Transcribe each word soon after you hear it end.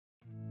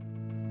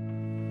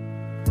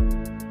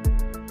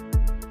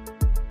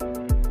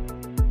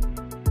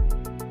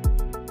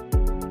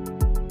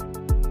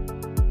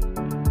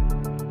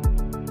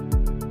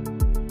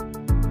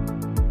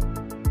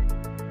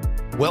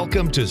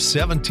Welcome to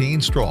 17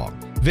 Strong.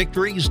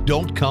 Victories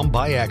don't come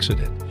by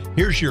accident.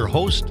 Here's your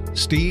host,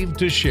 Steve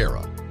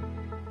Teixeira.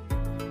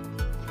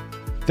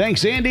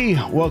 Thanks, Andy.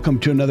 Welcome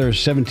to another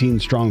 17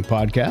 Strong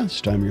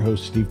podcast. I'm your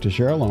host, Steve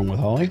Teixeira, along with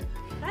Holly.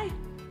 Hi.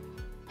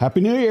 Happy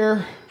New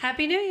Year.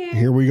 Happy New Year.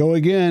 Here we go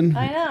again.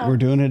 I know. We're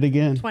doing it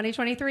again.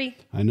 2023.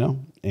 I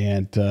know.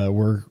 And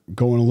we're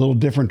going a little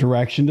different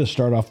direction to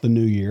start off the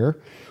new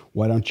year.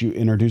 Why don't you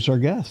introduce our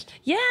guest?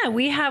 Yeah,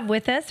 we have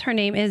with us, her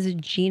name is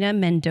Gina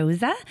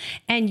Mendoza,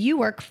 and you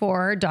work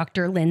for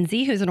Dr.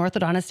 Lindsay, who's an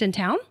orthodontist in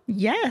town.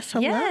 Yes.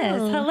 Hello. Yes.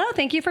 Hello.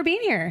 Thank you for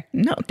being here.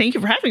 No, thank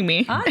you for having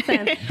me.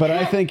 Awesome. But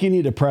I think you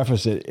need to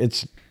preface it.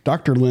 It's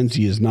Dr.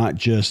 Lindsay is not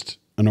just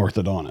an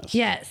orthodontist.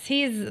 Yes,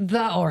 he's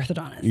the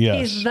orthodontist. Yes.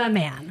 He's the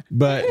man.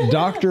 But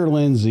Dr.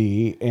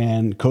 Lindsay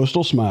and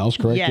Coastal Smiles,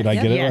 correct? Yes. Did I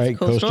get it right?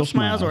 Coastal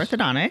Smiles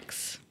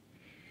Orthodontics.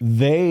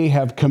 They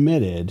have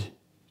committed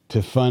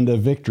to fund a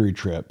victory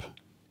trip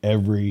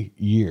every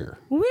year.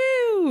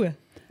 Woo!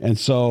 And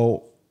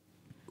so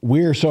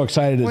we're so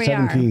excited at We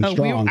 17 are.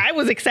 Strong. I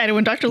was excited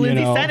when Dr.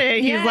 Lindsay said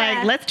it. He's Yeah.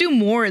 like, let's do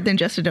more than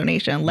just a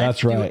donation.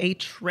 Let's That's right. do a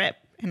trip.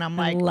 And I'm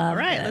like, love all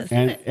right, this. let's do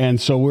and, it. and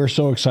so we're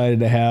so excited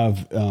to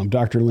have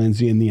Dr.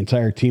 Lindsay and the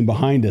entire team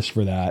behind us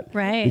for that.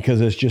 Right.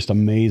 Because it's just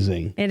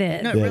amazing. It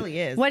is. No, it really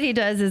is. What he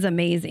does is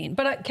amazing.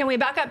 But can we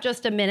back up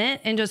just a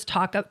minute and just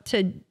talk up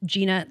to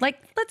Gina? Like,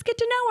 let's get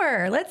to know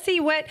her. Let's see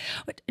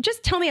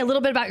just tell me a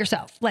little bit about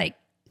yourself. Like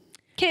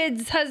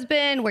kids,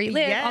 husband, where you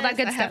live, all that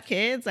good I stuff. have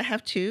kids. I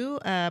have two,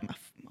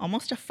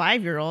 almost a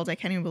 5-year-old. I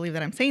can't even believe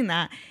that I'm saying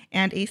that.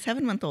 And a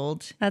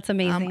 7-month-old. That's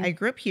amazing. I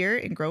grew up here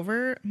in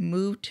Grover,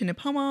 moved to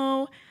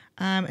Nipomo,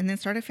 and then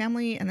started a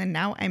family. And then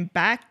now I'm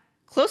back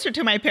closer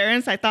to my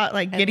parents. I thought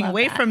like getting love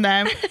away that. from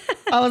them.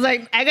 I was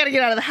like, I got to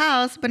get out of the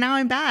house. But now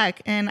I'm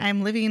back and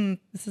I'm living,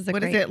 This is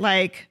what is it,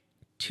 like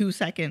 2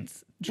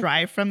 seconds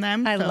drive from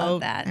them. I So, love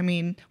that. I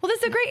mean, Well,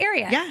 this is a great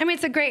area. Yeah. I mean,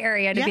 it's a great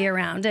area to Yeah. be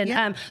around. And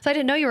Yeah. so I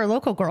didn't know you were a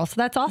local girl. So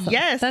that's awesome.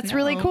 Yes, That's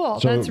really no. cool.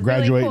 So That's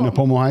graduate really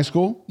cool. Nipomo High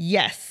School?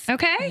 yes.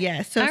 Okay.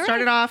 Yes. So All I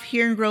started right. off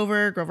here in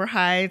Grover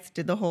Heights,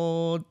 did the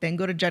whole, then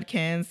go to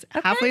Judkins.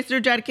 Okay. Halfway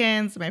through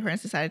Judkins, my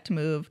parents decided to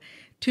move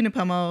to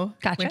Nipomo.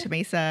 Gotcha. Went to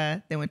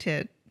Mesa, then went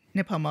to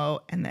Nipomo,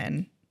 and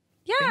then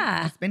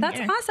Yeah. Just been That's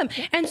here. awesome.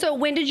 And so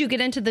when did you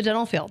get into the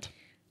dental field?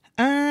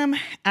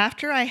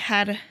 after I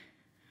had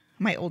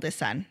my oldest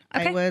son,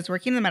 Okay. I was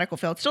working in the medical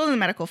field, still in the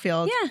medical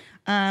field.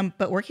 Yeah.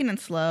 But working in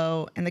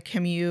slow and the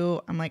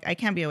commute, I'm like, I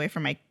can't be away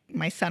from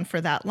my son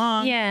for that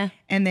long. Yeah.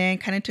 And then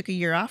kind of took a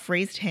year off,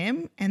 raised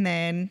him, and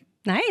then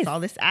Nice. saw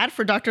this ad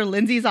for Dr.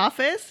 Lindsay's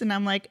office, and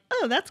I'm like,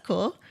 oh, that's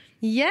cool.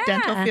 Yeah.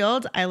 Dental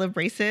field. I love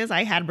braces.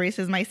 I had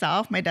braces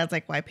myself. My dad's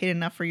like, well, I paid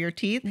enough for your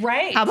teeth.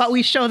 Right. How about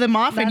we show them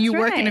off and That's you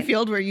work in a right.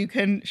 field where you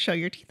can show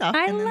your teeth off.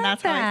 I and then love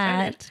that's how I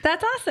started. that.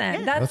 That's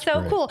awesome. That's That's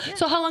so great. cool.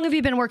 So how long have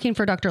you been working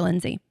for Dr.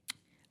 Lindsay?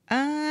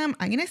 I'm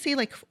gonna say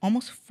like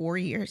almost 4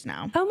 years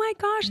now. Oh my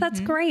gosh, that's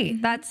Mm-hmm.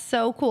 great. That's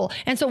so cool.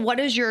 And so what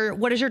is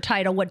your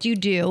title? What do you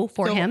do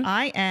for So him?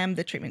 I am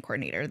the treatment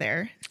coordinator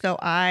there. So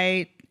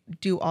I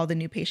do all the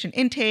new patient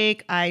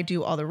intake. I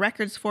do all the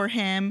records for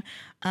him.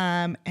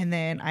 And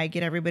then I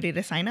get everybody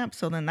to sign up.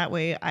 So then that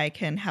way I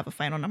can have a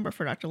final number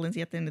for Dr.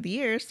 Lindsay at the end of the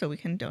year so we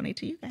can donate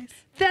to you guys.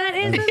 That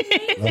is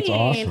amazing. That's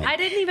awesome. I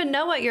didn't even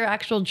know what your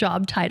actual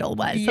job title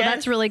was. So Yes.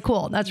 that's really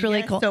cool. That's really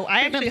Yes. cool. So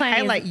I Treatment actually planning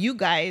is- highlight you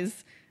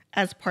guys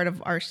as part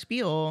of our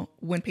spiel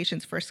when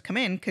patients first come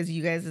in, because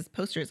you guys'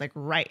 poster is like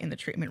right in the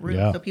treatment room.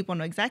 Yeah. So people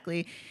know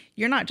exactly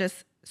you're not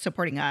just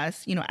supporting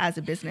us, as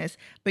a business,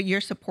 but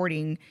you're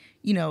supporting,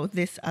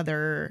 this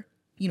other,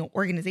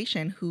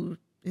 organization who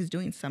is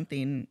doing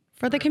something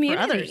for the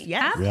community. others.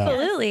 Yes.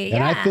 Absolutely. And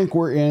Yeah. I think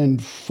we're in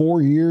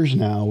 4 years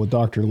now with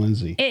Dr.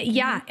 Lindsay.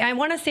 Yeah, I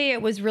want to say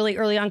it was really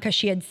early on because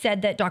she had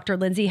said that Dr.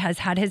 Lindsay has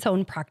had his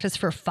own practice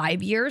for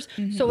 5 years.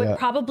 So Yeah. it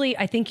probably,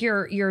 I think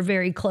you're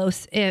very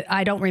close.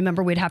 I don't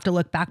remember. We'd have to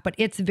look back, but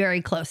it's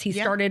very close. He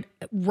started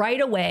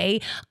right away.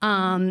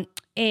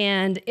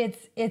 And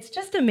it's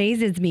just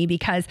amazes me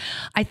because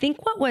I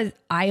think what was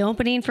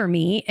eye-opening for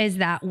me is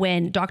that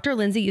when Dr.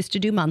 Lindsay used to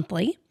do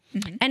monthly,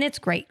 and it's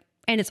great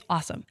and it's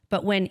awesome,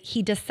 but when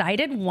he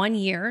decided one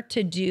year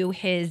to do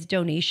his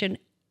donation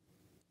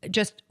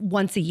just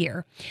once a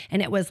year,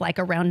 and it was like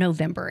around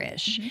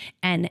November-ish,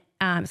 and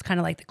it's kind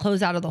of like the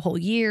closeout of the whole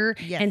year.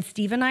 Yes. And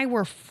Steve and I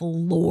were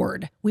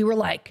floored. We were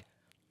like,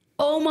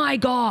 oh my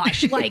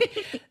gosh, like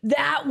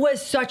that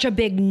was such a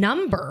big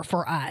number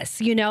for us,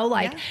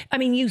 I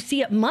mean, you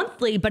see it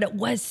monthly, but it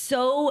was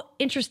so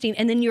interesting.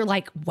 And then you're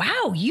like,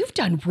 wow, you've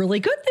done really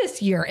good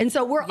this year. And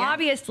so we're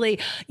obviously,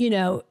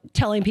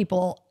 telling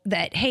people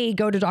that, hey,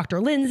 go to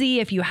Dr. Lindsay.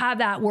 If you have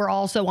that, we're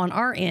also on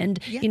our end,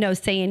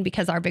 saying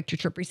because our Victory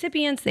Trip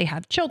recipients, they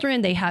have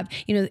children, they have,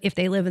 if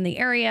they live in the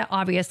area,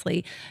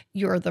 obviously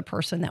you're the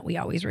person that we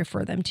always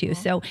refer them to.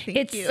 So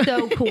it's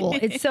so cool.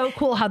 It's so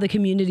cool how the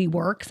community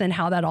works and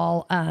how that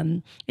all,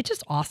 it's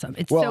just awesome.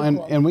 It's so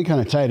cool. And we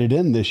kind of tied it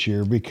in this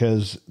year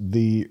because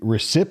the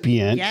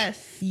recipient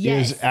Yes.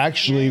 is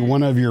actually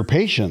one of your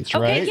patients,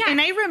 right? yeah.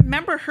 And I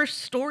remember her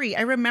story.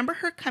 I remember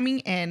her coming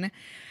in,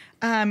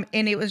 and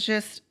it was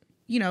just,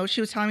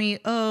 she was telling me,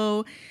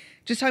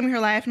 just telling me her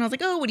life. And I was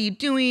like, oh, what are you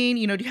doing?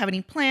 Do you have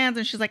any plans?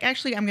 And she's like,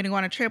 actually, I'm going to go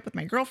on a trip with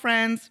my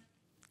girlfriends.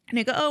 And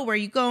I go, oh, where are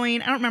you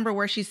going? I don't remember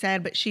where she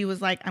said, but she was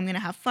like, I'm going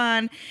to have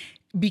fun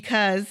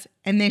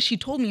and then she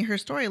told me her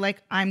story,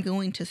 like, I'm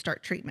going to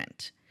start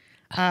treatment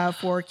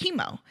for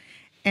chemo.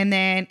 And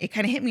then it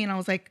kind of hit me and I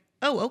was like,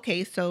 oh,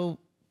 okay. So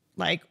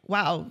like,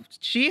 wow,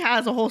 she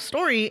has a whole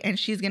story and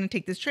she's going to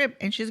take this trip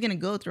and she's going to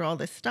go through all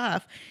this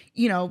stuff,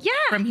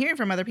 from hearing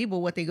from other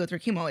people what they go through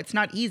chemo. It's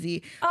not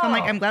easy. So I'm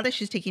like, I'm glad that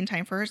she's taking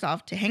time for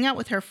herself to hang out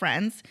with her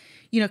friends,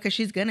 because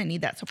she's going to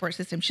need that support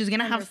system. She's going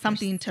to have 100%.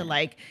 Something to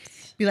like,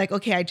 be like,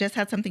 okay, I just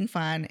had something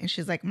fun. And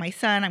she's like, my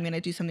son, I'm going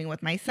to do something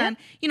with my son.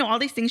 Yep. All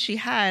these things she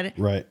had.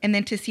 Right. And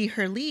then to see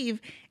her leave.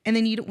 And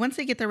then once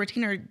they get their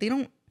retainer, they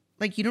don't,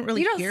 like, you don't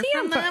really hear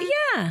from them.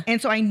 Yeah.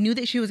 And so I knew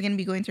that she was going to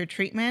be going through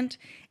treatment.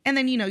 And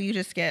then, you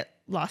just get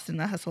lost in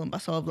the hustle and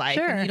bustle of life.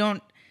 Sure. And you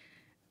don't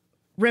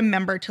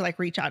remember to like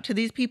reach out to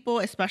these people,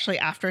 especially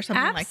after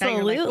something like that.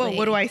 You're like, well,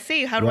 what do I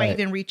say? How do I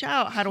even reach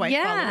out? How do I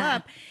follow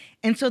up?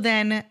 And so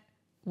then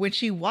when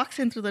she walks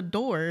in through the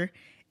door,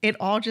 it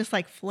all just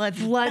like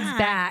floods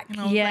back. And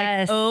I was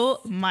like, oh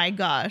my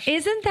gosh.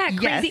 Isn't that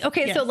crazy? Yes,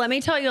 okay. yes. So let me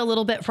tell you a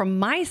little bit from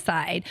my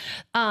side,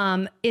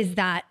 is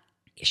that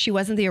she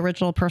wasn't the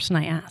original person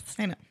I asked.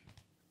 I know.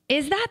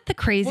 Is that the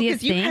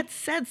craziest thing? You had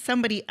said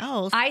somebody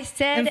else. I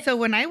said. And so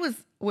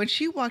when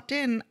she walked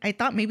in, I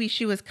thought maybe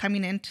she was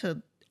coming in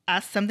to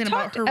ask something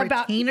about her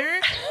retainer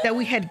that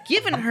we had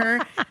given her.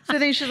 So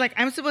then she's like,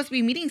 I'm supposed to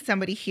be meeting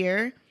somebody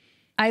here.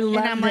 I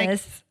love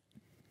this.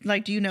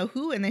 Like, do you know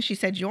who? And then she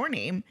said your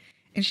name.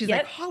 And she's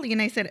like, Holly.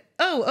 And I said,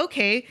 oh,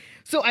 okay.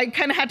 So I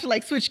kind of had to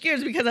like switch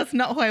gears because that's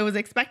not who I was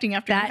expecting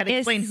after you had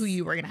explained who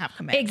you were going to have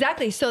come in.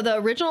 Exactly. So the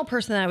original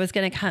person that I was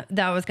going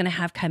to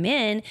have come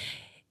in,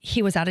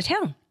 he was out of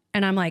town.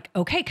 And I'm like,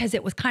 okay, because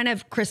it was kind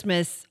of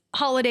Christmas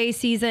holiday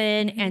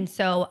season. And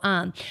so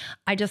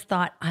I just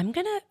thought, I'm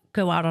going to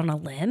go out on a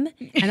limb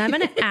and I'm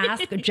going to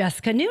ask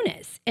Jessica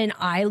Nunes. And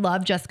I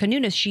love Jessica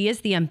Nunes. She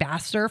is the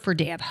ambassador for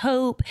Day of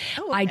Hope.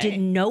 Oh, okay. I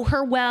didn't know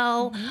her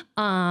well.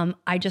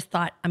 I just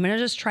thought, I'm going to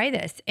just try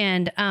this.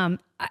 And I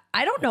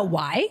don't know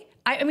why.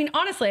 I mean,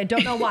 honestly, I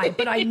don't know why,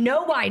 but I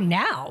know why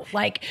now.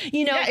 Like,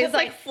 it's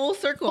like full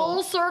circle.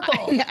 Full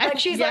circle. Like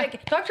she's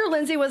like, Dr.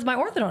 Lindsay was my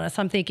orthodontist.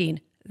 I'm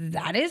thinking,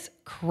 that is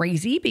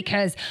crazy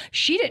because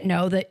she didn't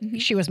know that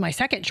she was my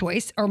second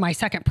choice or my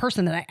second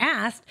person that I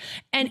asked.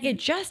 And it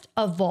just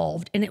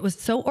evolved. And it was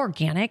so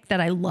organic that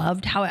I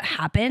loved how it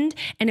happened.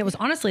 And it was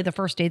honestly the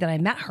first day that I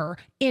met her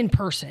in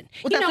person.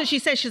 Well, that's what she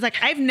said. She's like,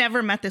 I've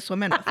never met this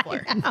woman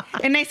before.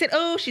 And I said,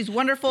 oh, she's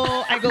wonderful.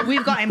 I go,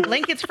 we've gotten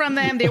blankets from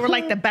them. They were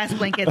like the best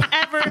blankets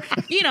ever.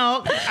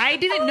 I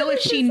didn't know if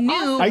she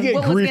knew. I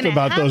get grief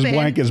about those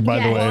blankets, by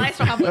the way. Well, I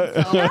still have one,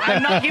 so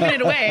I'm not giving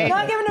it away.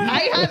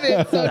 I have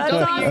it, so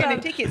don't think you're going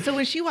to take it. So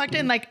when she walked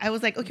in, like, I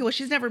was like, okay, well,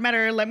 she's never met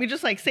her. Let me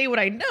just like say what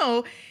I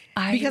know.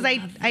 Because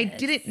I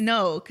didn't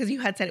know, because you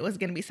had said it was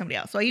going to be somebody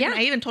else. So I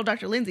even told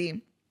Dr.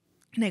 Lindsay,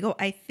 and I go,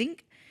 I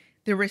think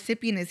the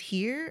recipient is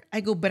here.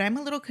 I go, but I'm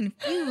a little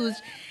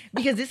confused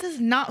because this is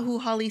not who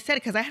Holly said,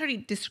 because I had already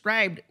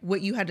described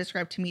what you had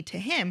described to me to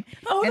him.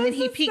 Oh, and then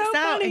he peeks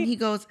out and he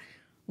goes,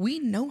 we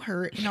know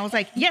her. And I was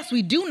like, yes,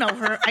 we do know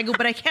her. I go,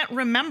 but I can't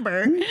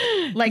remember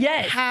like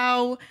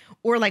how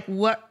or like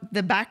what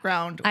the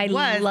background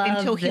was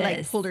until he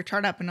like pulled her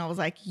chart up, and I was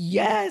like,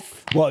 yes.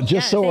 Well,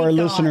 just so our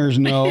listeners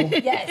know,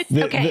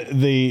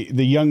 the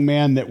young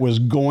man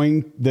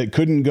that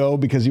couldn't go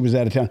because he was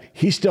out of town,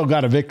 he still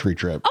got a victory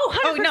trip. Oh,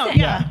 100%. Oh no,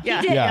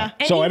 yeah.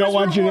 So I don't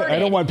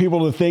want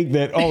people to think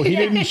that he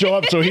didn't show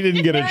up, so he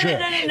didn't get a trip.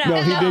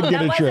 No, he did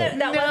get a trip.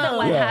 That wasn't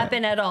what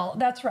happened at all.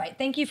 That's right.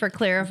 Thank you for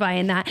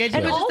clarifying that. It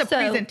was just a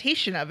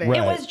presentation of it.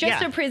 Right. It was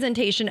just a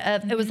presentation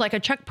of. It was like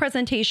a Chuck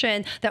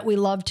presentation that we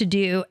love to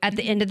do at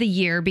the end of the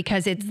year,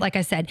 because it's like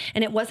I said,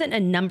 and it wasn't a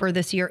number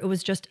this year. It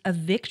was just a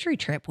victory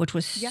trip, which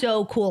was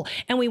so cool.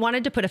 And we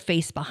wanted to put a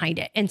face behind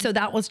it. And so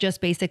that was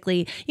just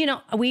basically,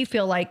 we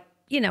feel like,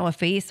 a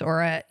face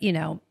or a,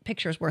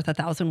 picture's worth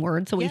 1,000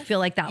 words. So we feel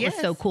like that was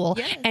so cool.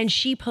 Yes. And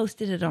she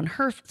posted it on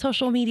her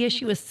social media.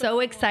 She was so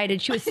excited.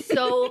 She was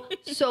so,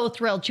 so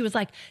thrilled. She was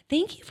like,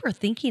 thank you for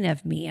thinking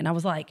of me. And I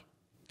was like,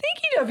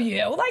 thinking of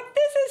you. Like,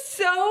 this is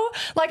so,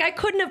 like, I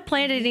couldn't have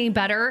planned it any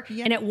better.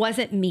 Yeah. And it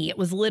wasn't me. It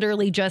was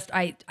literally just,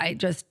 I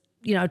just,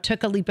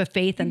 took a leap of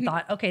faith and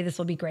thought, okay, this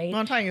will be great. Well,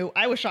 I'm telling you,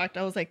 I was shocked.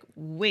 I was like,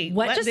 wait,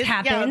 what just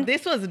happened? Yeah,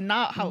 this was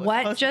not how it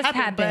was supposed to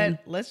happen,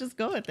 but let's just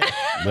go with it.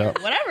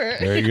 Whatever.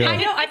 There you go. I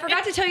know. I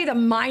forgot to tell you the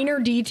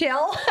minor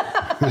detail.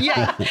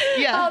 Yeah.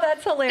 Oh,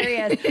 that's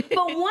hilarious.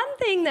 But one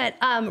thing that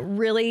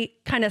really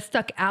kind of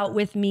stuck out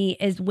with me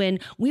is when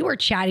we were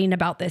chatting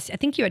about this. I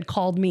think you had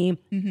called me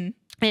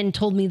and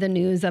told me the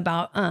news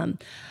about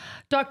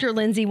Dr.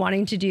 Lindsay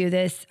wanting to do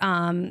this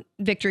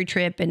victory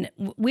trip. And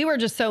we were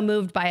just so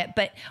moved by it.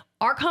 But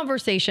our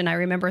conversation, I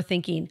remember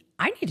thinking,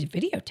 I need to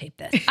videotape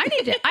this.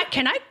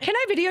 Can I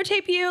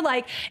videotape you?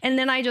 And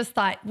then I just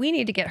thought, we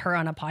need to get her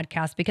on a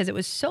podcast because it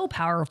was so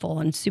powerful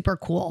and super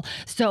cool.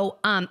 So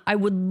I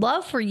would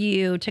love for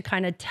you to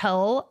kind of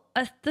tell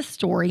the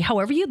story,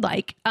 however you'd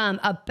like,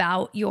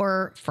 about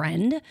your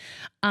friend.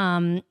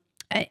 And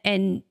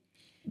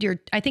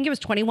I think it was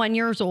 21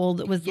 years old.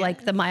 It was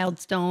like the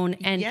milestone,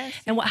 and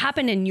what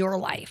happened in your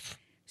life.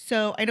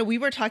 So I know we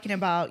were talking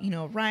about,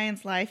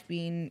 Ryan's life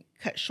being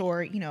cut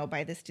short,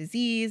 by this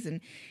disease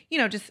and,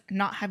 just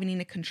not having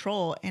any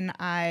control. And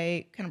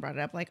I kind of brought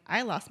it up, like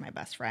I lost my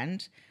best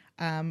friend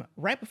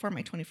right before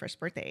my 21st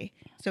birthday.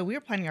 So we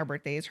were planning our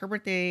birthdays. Her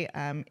birthday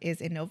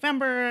is in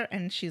November,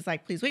 and she's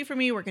like, please wait for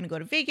me. We're going to go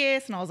to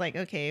Vegas. And I was like,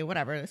 okay,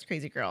 whatever. This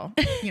crazy girl,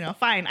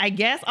 fine. I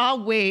guess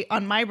I'll wait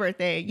on my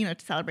birthday, to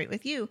celebrate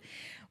with you.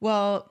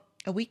 Well,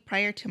 a week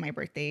prior to my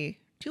birthday,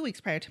 2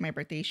 weeks prior to my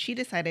birthday, she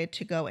decided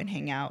to go and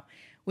hang out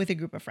with a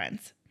group of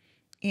friends.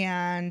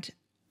 And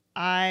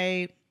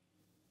I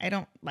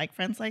don't like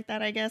friends like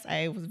that, I guess.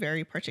 I was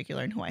very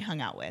particular in who I hung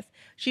out with.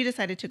 She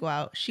decided to go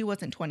out. She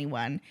wasn't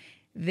 21.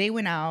 They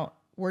went out,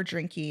 were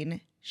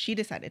drinking. She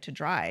decided to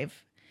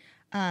drive.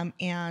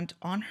 And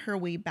on her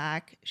way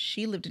back,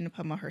 she lived in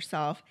Nipomo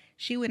herself.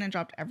 She went and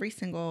dropped every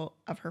single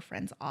of her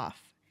friends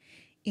off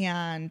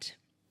and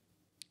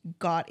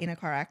got in a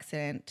car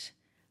accident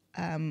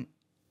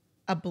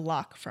a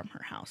block from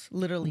her house,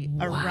 literally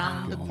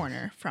around the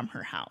corner from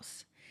her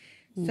house.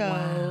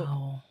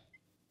 So,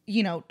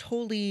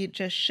 totally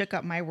just shook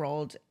up my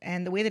world.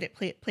 And the way that it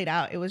played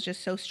out, it was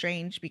just so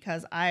strange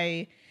because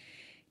I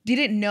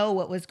didn't know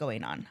what was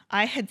going on.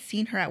 I had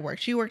seen her at work.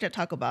 She worked at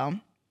Taco Bell.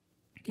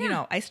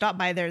 Yeah. I stopped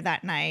by there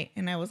that night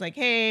and I was like,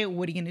 hey,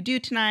 what are you going to do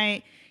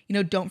tonight?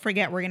 Don't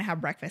forget, we're going to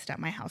have breakfast at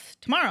my house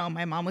tomorrow.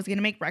 My mom was going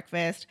to make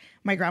breakfast.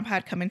 My grandpa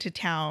had come into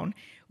town.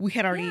 We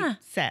had already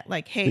set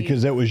like, hey.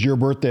 Because that was your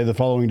birthday the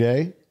following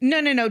day?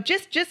 No.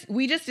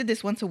 We just did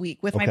this once a week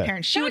with my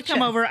parents. She would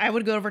come over. I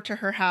would go over to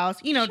her house,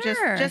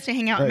 just to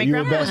hang out. My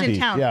grandpa was in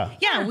town.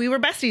 Yeah, we were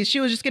besties. She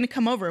was just going to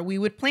come over. We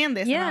would plan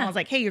this. Yeah. And I was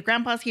like, hey, your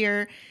grandpa's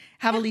here.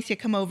 Have Alicia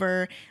come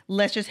over.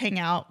 Let's just hang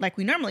out like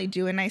we normally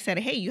do. And I said,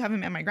 hey, you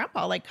haven't met my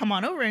grandpa. Like, come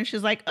on over. And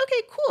she's like,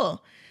 okay,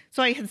 cool.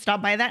 So I had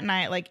stopped by that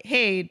night, like,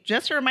 hey,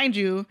 just to remind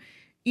you,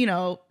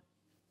 I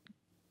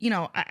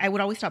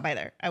would always stop by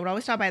there.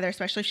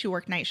 Especially if she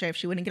worked night shift.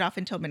 She wouldn't get off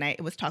until midnight.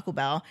 It was Taco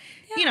Bell,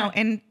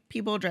 and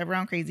people drive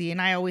around crazy.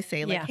 And I always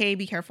say, like, hey,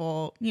 be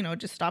careful,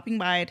 just stopping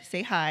by to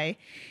say hi.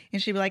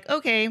 And she'd be like,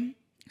 okay.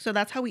 So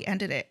that's how we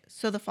ended it.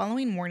 So the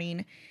following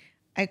morning,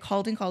 I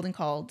called and called and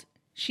called.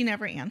 She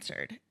never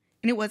answered.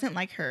 And it wasn't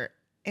like her.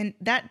 And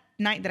that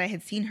night that I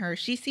had seen her,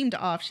 she seemed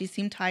off. She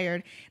seemed tired.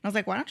 And I was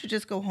like, why don't you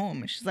just go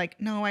home? And she's like,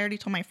 no, I already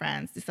told my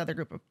friends, this other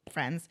group of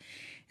friends.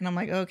 And I'm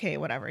like, okay,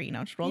 whatever,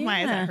 just rolled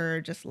my eyes at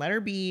her, just let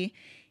her be.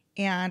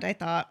 And I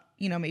thought,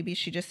 maybe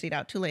she just stayed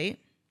out too late.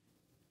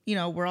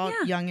 We're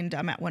all young and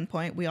dumb at one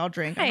point. We all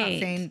drink.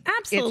 Right. I'm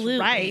not saying it's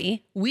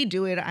right. We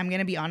do it. I'm going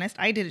to be honest.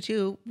 I did it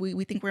too.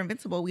 We think we're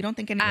invincible. We don't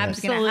think anything's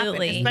going to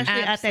happen,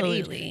 especially at that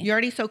age. You're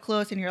already so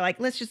close and you're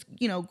like, let's just,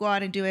 go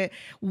out and do it.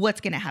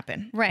 What's going to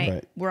happen?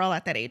 Right. We're all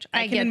at that age.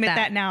 I can admit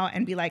that now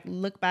and be like,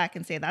 look back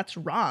and say that's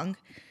wrong.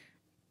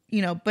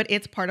 But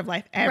it's part of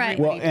life.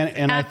 Everybody. Well,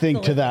 and I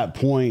think to that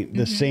point,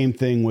 the same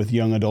thing with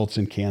young adults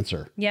and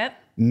cancer. Yep.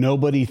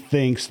 Nobody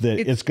thinks that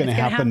it's going to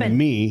happen to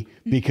me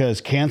because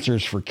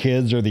cancer's for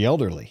kids or the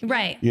elderly.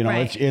 Right.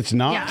 It's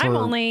not for I'm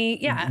only,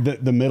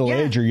 the middle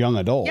age or young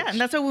adults. Yeah. And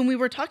that's why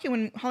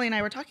when Holly and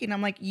I were talking,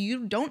 I'm like,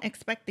 you don't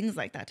expect things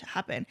like that to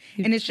happen.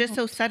 And it's just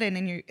so sudden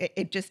and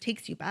it just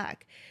takes you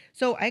back.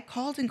 So I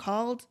called and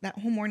called that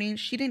whole morning.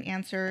 She didn't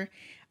answer.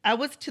 I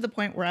was to the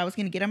point where I was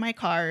going to get in my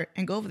car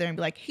and go over there and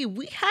be like, hey,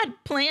 we had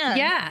plans.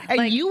 Yeah.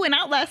 And you went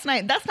out last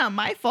night. That's not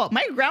my fault.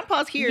 My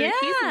grandpa's here. Yeah.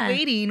 He's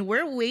waiting.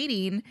 We're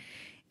waiting.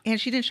 And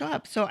she didn't show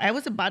up. So I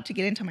was about to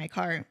get into my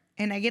car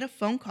and I get a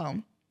phone call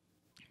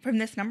from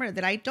this number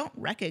that I don't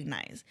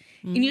recognize.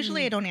 And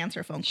usually I don't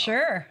answer phone calls.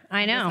 Sure.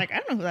 I know. I was like, I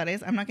don't know who that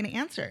is. I'm not going to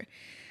answer.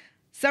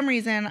 Some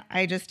reason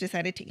I just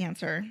decided to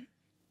answer.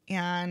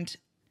 And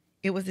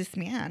it was this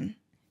man.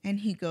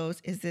 And he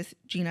goes, is this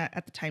Gina,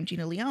 at the time,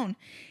 Gina Leone?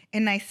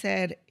 And I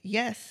said,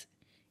 yes.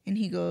 And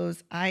he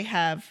goes, I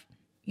have,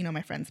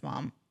 my friend's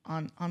mom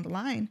on the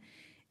line.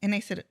 And I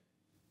said,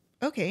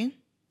 okay.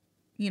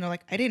 I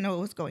didn't know what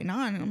was going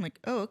on. And I'm like,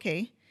 oh,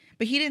 okay.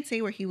 But he didn't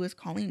say where he was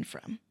calling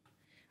from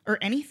or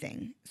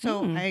anything.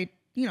 So I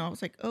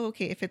was like, oh,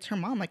 okay. If it's her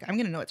mom, like, I'm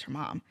going to know it's her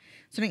mom.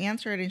 So I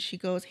answered and she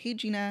goes, hey,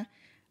 Gina,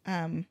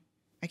 I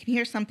can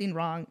hear something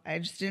wrong. I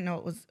just didn't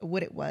know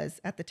what it was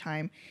at the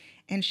time.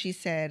 And she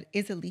said,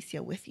 is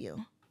Alicia with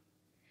you?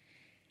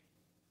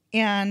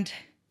 And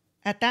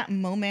at that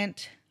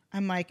moment,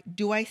 I'm like,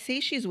 do I say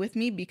she's with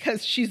me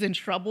because she's in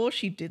trouble,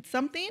 she did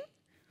something?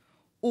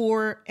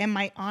 Or am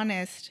I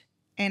honest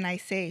and I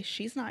say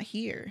she's not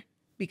here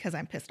because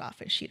I'm pissed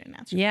off and she didn't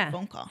answer the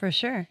phone call? For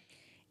sure.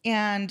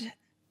 And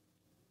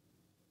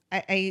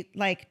I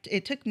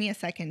it took me a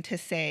second to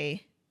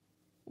say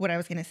what I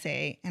was going to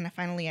say. And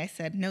finally I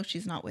said, no,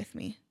 she's not with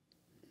me.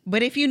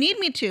 But if you need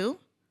me to,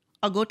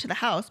 I'll go to the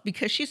house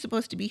because she's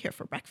supposed to be here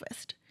for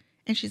breakfast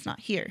and she's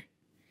not here.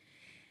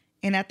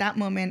 And at that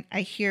moment,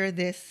 I hear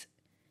this,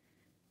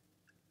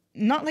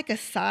 not like a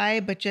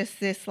sigh, but just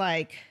this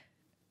like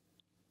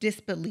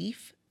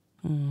disbelief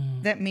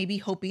that maybe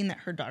hoping that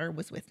her daughter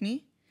was with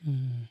me.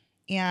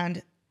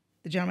 And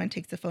the gentleman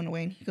takes the phone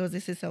away and he goes,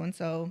 this is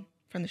so-and-so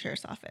from the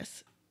sheriff's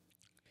office.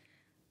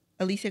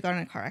 Alicia got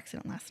in a car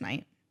accident last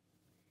night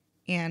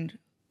and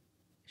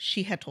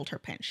she had told her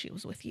parents she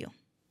was with you.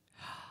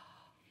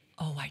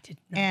 Oh, I did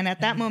not. And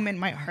at that moment,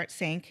 my heart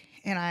sank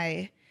and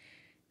I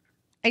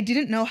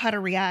didn't know how to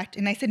react.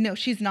 And I said, no,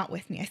 she's not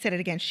with me. I said it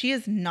again. She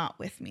is not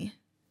with me.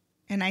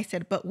 And I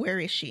said, but where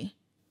is she?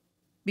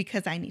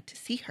 Because I need to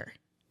see her.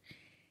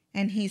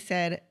 And he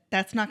said,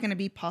 that's not going to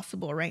be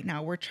possible right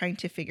now. We're trying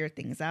to figure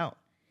things out.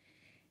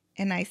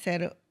 And I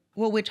said,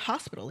 well, which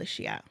hospital is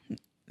she at?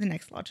 The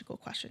next logical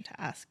question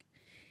to ask.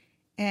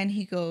 And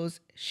he goes,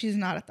 she's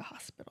not at the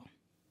hospital.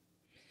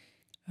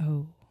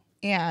 Oh.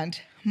 And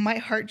my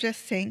heart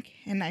just sank.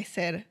 And I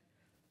said,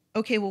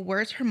 okay, well,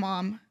 where's her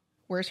mom?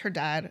 Where's her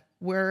dad?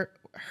 Where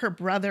her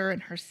brother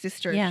and her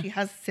sister? Yeah. She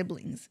has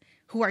siblings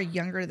who are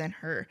younger than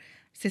her.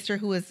 Sister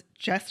who was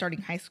just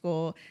starting high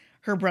school.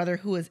 Her brother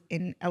who was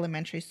in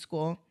elementary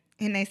school.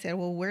 And I said,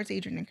 well, where's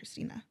Adrian and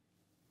Christina?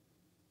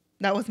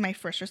 That was my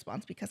first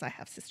response because I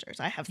have sisters.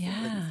 I have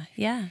siblings.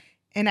 Yeah.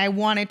 And I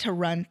wanted to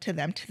run to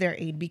them, to their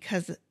aid,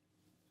 because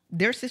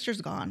their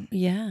sister's gone.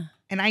 Yeah.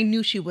 And I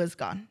knew she was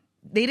gone.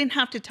 They didn't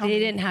have to tell me. They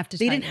didn't have to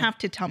They tell didn't you. have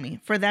to tell me.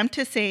 For them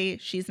to say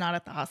she's not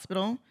at the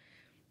hospital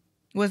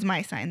was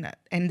my sign that.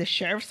 And the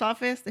sheriff's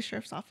office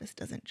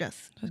doesn't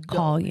just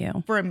Call go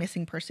you. for a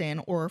missing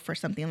person or for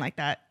something like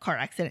that, car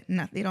accident.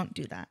 No, they don't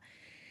do that.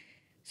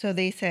 So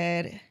they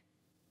said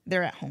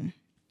they're at home.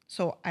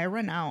 So I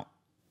run out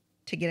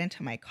to get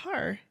into my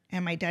car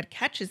and my dad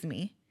catches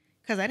me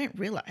because I didn't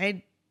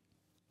realize.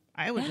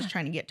 I was just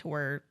trying to get to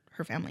where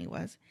her family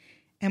was.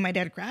 And my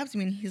dad grabs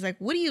me and he's like,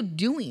 what are you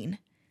doing?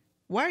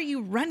 Why are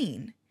you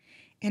running?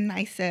 And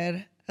I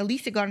said,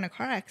 Alicia got in a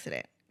car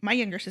accident. My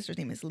younger sister's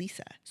name is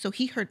Lisa. So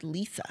he heard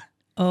Lisa.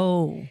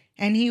 Oh.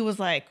 And he was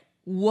like,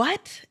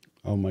 what?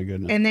 Oh my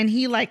goodness. And then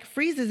he like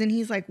freezes and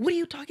he's like, what are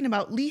you talking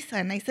about, Lisa?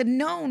 And I said,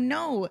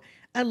 no,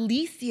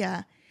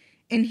 Alicia.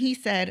 And he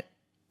said,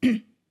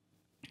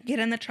 get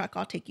in the truck.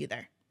 I'll take you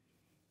there.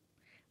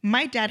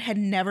 My dad had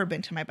never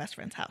been to my best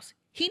friend's house.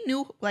 He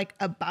knew like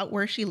about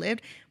where she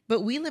lived,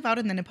 but we live out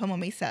in the Nipomo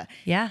Mesa.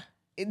 Yeah.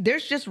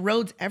 There's just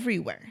roads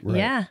everywhere. Right.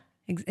 Yeah.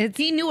 It's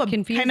He knew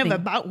confusing. kind of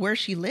about where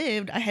she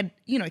lived. I had,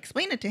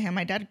 explained it to him.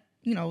 My dad,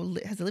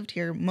 has lived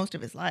here most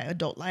of his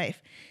adult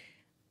life.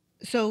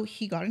 So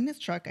he got in his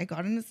truck. I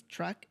got in his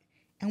truck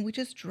and we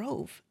just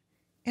drove.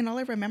 And all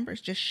I remember is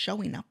just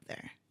showing up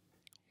there.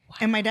 Wow.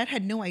 And my dad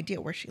had no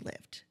idea where she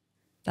lived.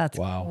 That's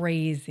Wow.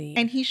 crazy.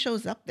 And he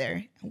shows up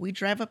there and we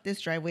drive up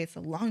this driveway. It's a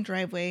long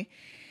driveway.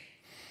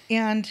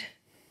 And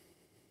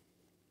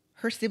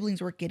her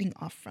siblings were getting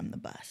off from the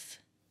bus.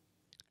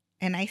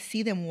 And I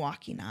see them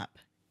walking up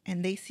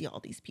and they see all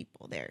these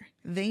people there.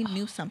 They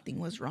knew something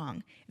was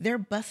wrong. Their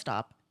bus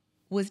stop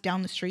was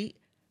down the street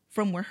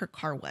from where her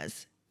car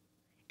was.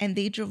 And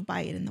they drove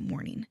by it in the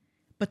morning,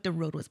 but the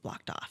road was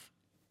blocked off.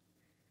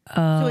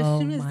 So as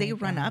soon as they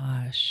run up,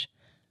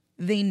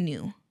 they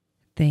knew.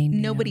 They knew.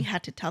 Nobody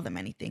had to tell them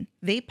anything.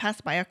 They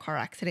passed by a car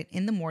accident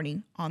in the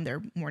morning on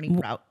their morning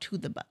route to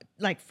the bus,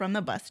 like from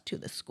the bus to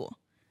the school.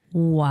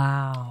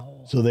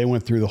 Wow. So they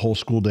went through the whole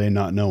school day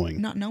not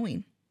knowing. Not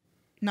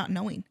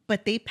knowing.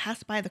 But they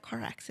passed by the car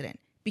accident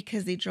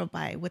because they drove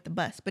by with the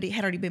bus, but it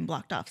had already been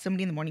blocked off.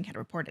 Somebody in the morning had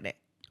reported it.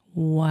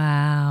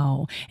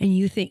 Wow. And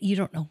you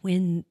don't know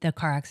when the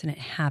car accident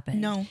happened?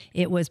 No.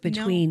 It was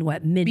between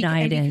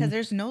midnight because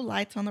there's no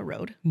lights on the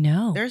road.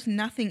 No. There's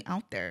nothing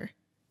out there.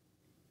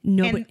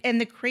 No.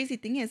 And the crazy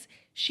thing is,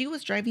 she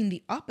was driving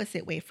the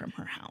opposite way from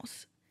her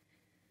house.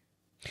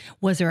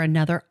 Was there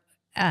another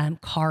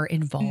car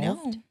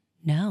involved?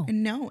 No.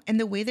 No. And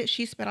the way that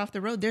she sped off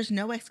the road, there's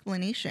no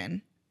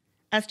explanation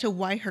as to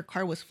why her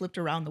car was flipped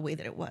around the way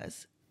that it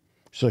was.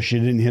 So she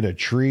didn't hit a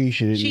tree.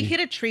 She hit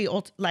a tree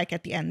like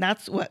at the end.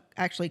 That's what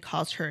actually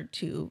caused her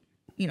to,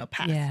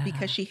 pass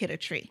because she hit a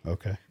tree.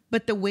 Okay.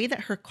 But the way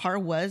that her car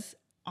was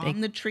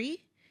on the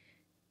tree,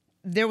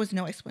 there was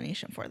no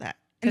explanation for that.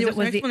 And there was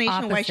no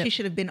explanation why she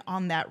should have been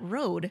on that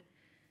road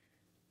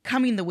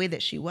coming the way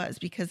that she was,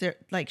 because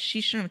she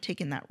shouldn't have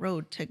taken that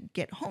road to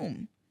get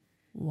home.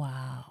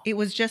 Wow. It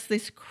was just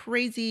this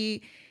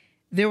crazy,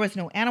 there was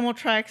no animal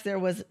tracks. There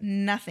was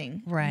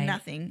nothing. Right.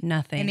 Nothing.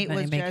 Nothing And it that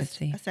was anybody could just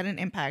see. a sudden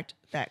impact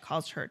that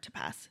caused her to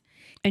pass.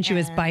 And she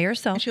was by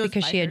herself and she was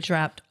because by she had herself.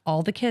 dropped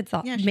all the kids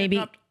off. Yeah, she Maybe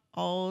had dropped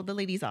all the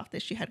ladies off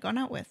that she had gone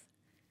out with.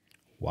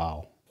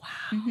 Wow.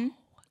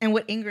 And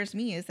what angers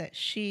me is that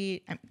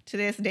to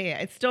this day,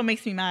 it still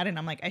makes me mad. And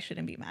I'm like, I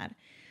shouldn't be mad.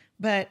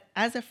 But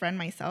as a friend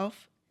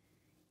myself,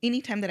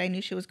 anytime that I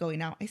knew she was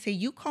going out, I say,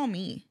 you call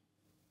me.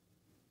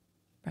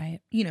 right.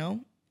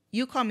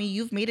 You call me.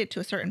 You've made it to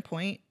a certain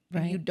point.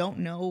 Right. And you don't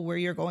know where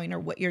you're going or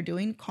what you're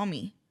doing. Call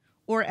me.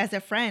 Or as a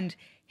friend,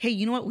 hey,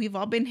 you know what? We've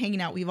all been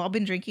hanging out. We've all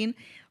been drinking.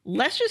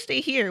 Let's just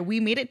stay here. We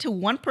made it to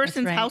one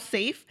person's right. house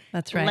safe.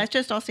 That's right. Let's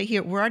just all stay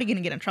here. We're already going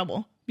to get in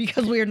trouble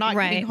because we're not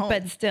getting home.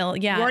 But still,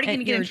 yeah. We're already going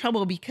to get in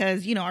trouble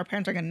because, our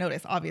parents are going to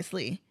notice,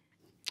 obviously.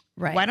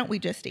 Right. Why don't we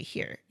just stay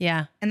here?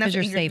 Yeah. And that's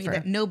you're what angers me, safer.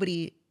 that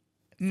nobody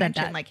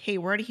mentioned like, hey,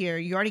 we're already here.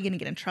 You're already going to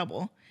get in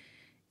trouble.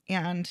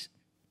 And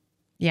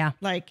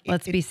like,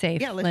 let's be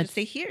safe. Yeah. Let's just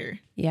stay here.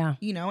 Yeah.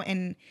 You know,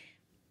 and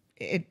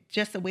it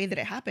just the way that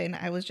it happened,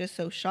 I was just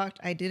so shocked.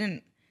 I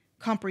didn't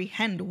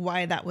comprehend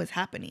why that was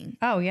happening.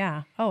 Oh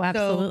yeah. Oh,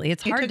 absolutely. So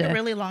it's hard It took a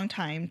really long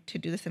time to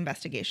do this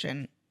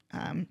investigation.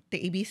 The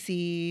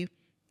ABC,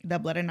 the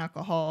blood and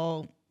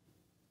alcohol,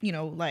 you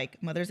know,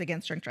 like Mothers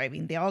Against Drunk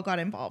Driving, they all got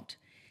involved.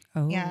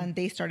 And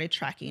they started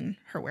tracking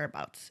her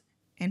whereabouts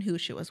and who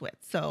she was with.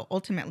 So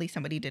ultimately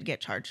somebody did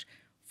get charged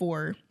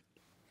for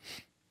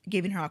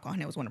giving her alcohol,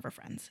 and it was one of her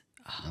friends.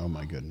 Oh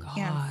my goodness.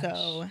 And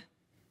so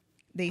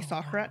they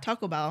saw her at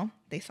Taco Bell.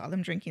 They saw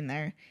them drinking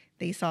there.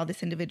 They saw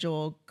this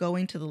individual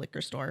going to the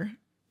liquor store,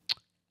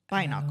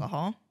 buying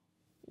alcohol,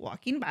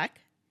 walking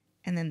back,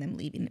 and then them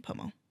leaving the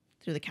Pomo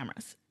through the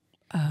cameras.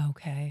 Oh,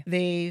 okay.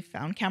 They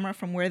found camera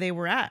from where they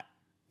were at,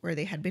 where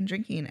they had been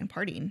drinking and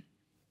partying,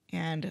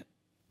 and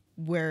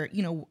where,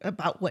 you know,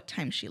 about what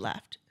time she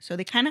left. So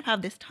they kind of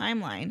have this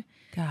timeline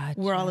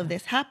where all of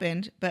this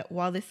happened. But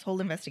while this whole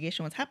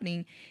investigation was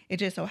happening, it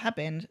just so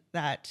happened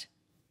that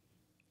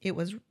it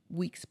was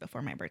weeks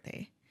before my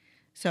birthday.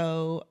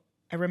 So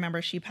I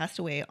remember she passed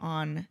away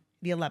on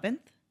the 11th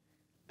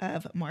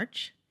of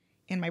March,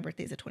 and my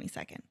birthday is the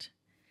 22nd.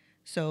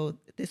 So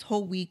this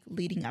whole week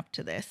leading up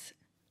to this,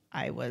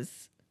 I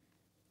was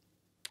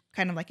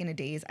kind of like in a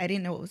daze. I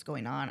didn't know what was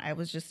going on. I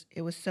was just,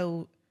 it was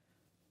so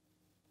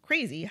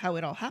crazy how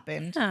it all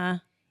happened.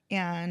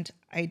 And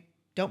I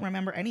don't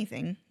remember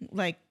anything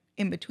like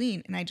in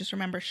between. And I just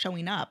remember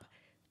showing up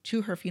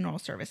to her funeral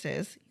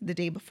services the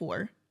day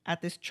before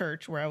at this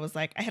church where I was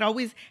like, I had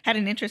always had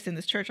an interest in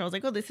this church. I was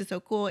like, oh, this is so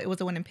cool. It was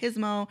the one in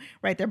Pismo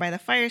right there by the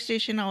fire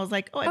station. I was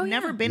like, oh, I've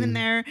never been in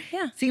there.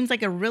 Yeah. Seems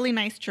like a really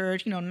nice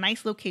church, you know,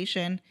 nice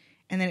location.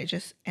 And then it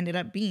just ended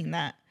up being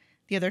that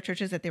the other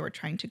churches that they were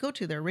trying to go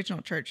to, their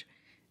original church,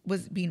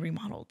 was being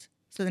remodeled.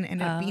 So then it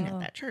ended up being at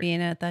that church.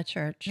 Being at that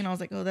church. And I was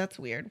like, oh, that's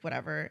weird,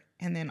 whatever.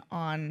 And then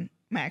on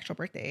my actual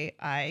birthday,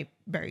 I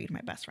buried my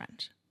best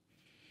friend.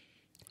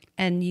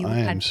 And you I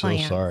had am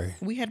plans. so sorry.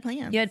 We had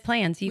plans. You had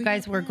plans. You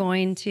guys were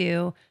going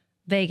to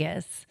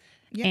Vegas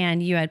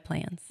and you had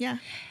plans. Yeah.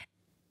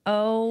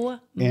 Oh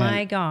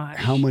my gosh.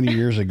 How many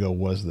years ago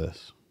was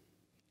this?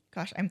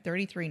 Gosh, I'm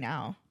 33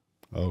 now.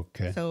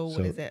 Okay. So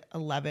what is it?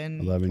 12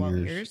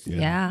 years?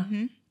 Yeah.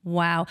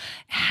 Wow.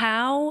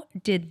 How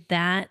did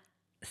that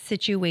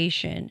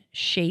situation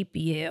shape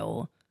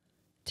you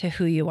to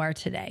who you are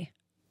today?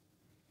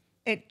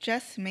 It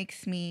just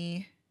makes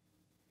me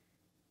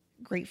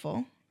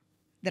grateful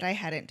that I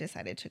hadn't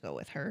decided to go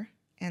with her,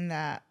 and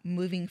that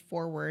moving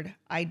forward,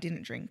 I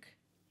didn't drink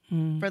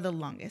for the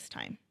longest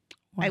time.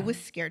 Wow. I was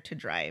scared to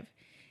drive,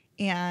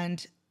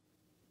 and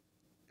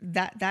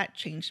that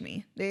changed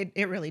me.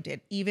 It really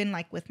did. Even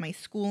like with my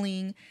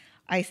schooling,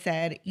 I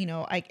said, you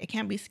know, I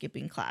can't be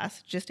skipping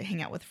class just to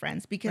hang out with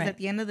friends, because at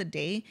the end of the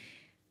day,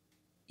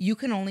 you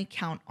can only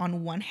count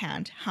on one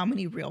hand how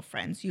many real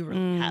friends you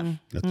really have.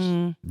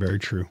 That's very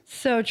true.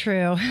 So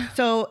true.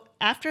 So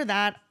after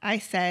that, I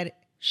said,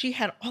 she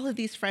had all of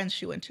these friends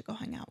she went to go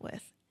hang out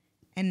with,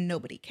 and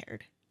nobody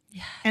cared.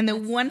 Yeah, and the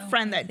one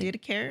friend that did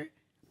care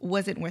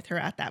wasn't with her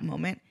at that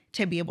moment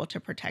to be able to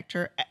protect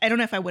her. I don't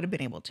know if I would have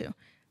been able to,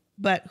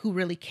 but who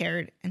really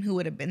cared and who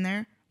would have been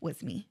there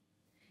was me.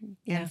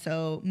 Yeah. And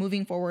so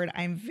moving forward,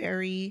 I'm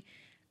very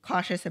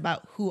cautious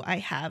about who I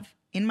have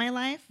in my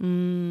life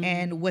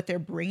and what they're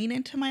bringing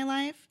into my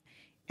life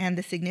and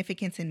the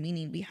significance and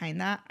meaning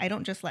behind that. I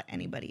don't just let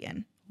anybody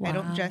in. Wow. I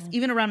don't just,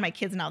 even around my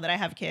kids now that I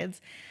have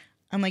kids,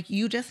 I'm like,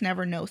 you just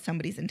never know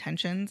somebody's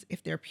intentions,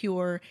 if they're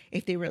pure,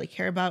 if they really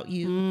care about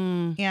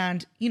you.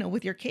 And, you know,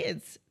 with your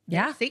kids,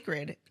 they're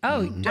sacred.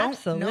 Oh, you don't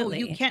absolutely.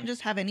 know. You can't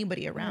just have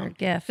anybody around.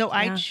 Gift, so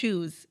I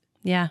choose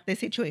the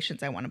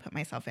situations I want to put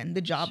myself in,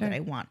 the job that I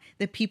want,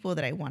 the people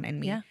that I want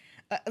in me,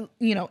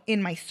 you know,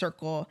 in my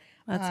circle.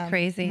 That's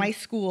crazy. My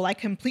school, I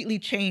completely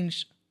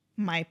changed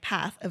my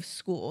path of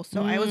school.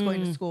 So I was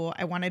going to school.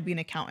 I wanted to be an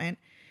accountant,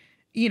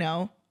 you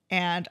know,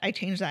 and I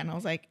changed that. And I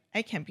was like,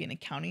 I can't be in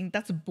accounting.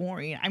 That's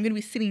boring. I'm going to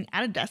be sitting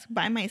at a desk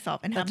by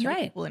myself and having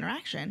people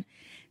interaction.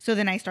 So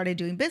then I started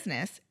doing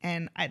business,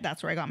 and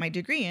that's where I got my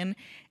degree in.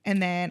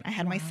 And then I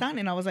had my son,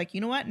 and I was like,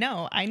 you know what?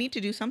 No, I need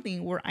to do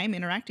something where I'm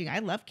interacting. I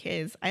love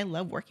kids. I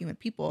love working with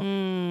people.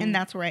 And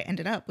that's where I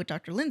ended up with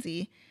Dr.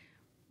 Lindsay,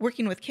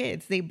 working with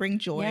kids. They bring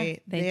joy.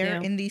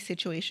 They're in these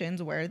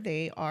situations where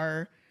they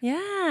are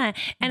and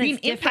being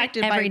it's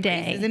impacted every by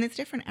day. races, and it's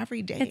different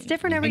every day. It's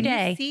different every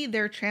day. You see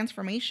their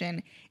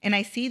transformation, and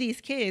I see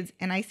these kids,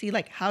 and I see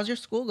like, how's your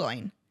school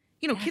going?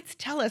 You know, kids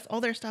tell us all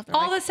their stuff. They're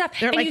all like, the stuff.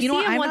 They're and like, you know,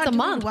 see them once a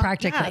month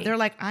practically. Yeah, they're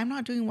like, I'm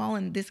not doing well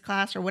in this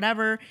class or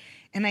whatever.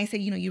 And I say,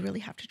 you know, you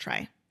really have to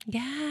try.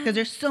 Yeah. Because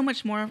there's so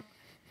much more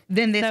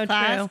than this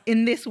class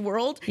in this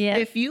world. Yeah.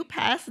 If you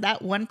pass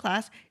that one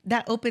class,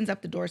 that opens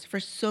up the doors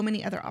for so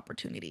many other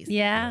opportunities.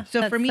 Yeah.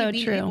 So for me,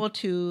 being able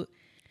to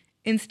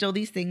instill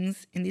these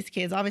things in these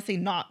kids, obviously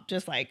not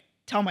just like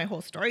tell my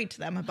whole story to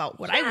them about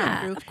what I went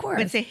through, of course.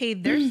 but say, hey,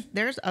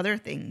 there's other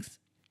things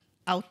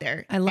out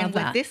there. I love that.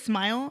 And with this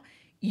smile,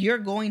 you're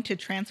going to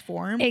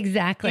transform.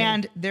 Exactly.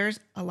 And there's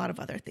a lot of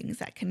other things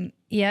that can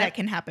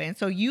happen.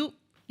 So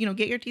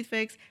get your teeth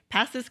fixed,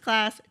 pass this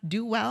class,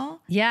 do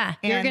well. Yeah.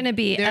 You're going to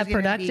be a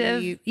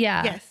productive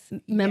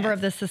member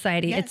of the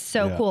society. Yes. It's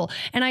so cool.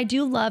 And I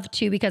do love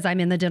too, because I'm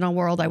in the dental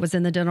world. I was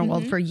in the dental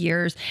world for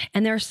years.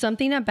 And there's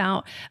something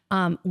about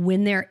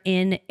when they're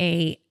in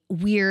a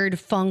weird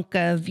funk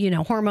of,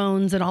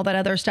 hormones and all that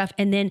other stuff.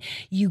 And then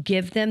you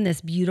give them this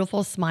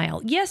beautiful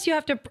smile. Yes, you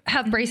have to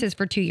have braces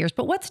for 2 years,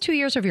 but what's 2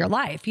 years of your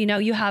life?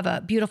 You have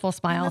a beautiful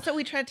smile. And that's what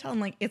we try to tell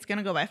them. Like, it's going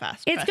to go by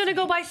fast. It's going to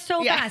go by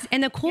so fast.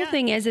 And the cool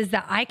thing is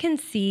that I can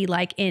see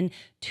like in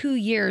 2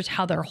 years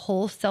how their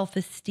whole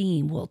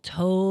self-esteem will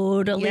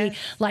totally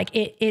like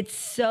it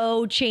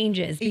so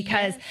changes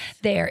because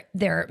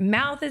their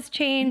mouth has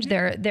changed,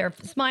 their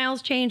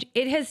smiles change.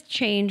 It has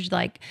changed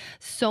like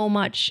so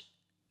much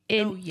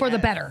for the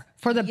better,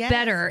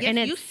 better. Yes,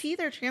 and you see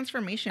their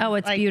transformation. Oh,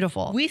 it's like,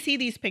 beautiful. We see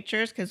these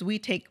pictures because we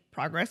take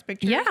progress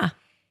pictures. Yeah.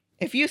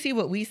 If you see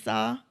what we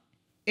saw,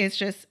 it's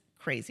just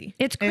crazy.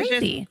 It's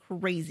crazy.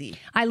 Just crazy.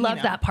 I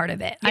love that part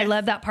of it. Yes. I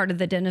love that part of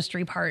the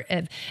dentistry part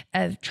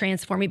of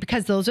transforming,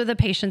 because those are the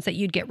patients that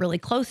you'd get really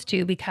close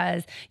to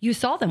because you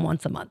saw them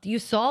once a month. You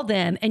saw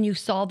them and you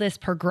saw this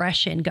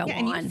progression go on.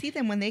 And you see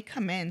them when they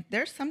come in.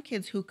 There's some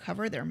kids who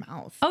cover their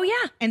mouths. Oh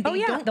yeah. And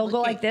they'll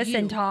go like this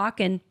and talk,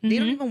 and they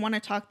don't even want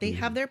to talk. They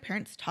have their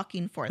parents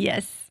talking for them.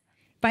 Yes.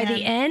 By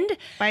the end,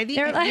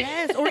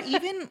 yes. Or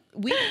even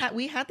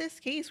we had this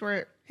case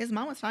where his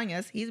mom was telling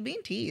us he's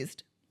being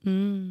teased.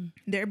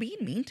 They're being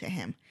mean to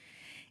him.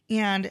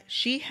 And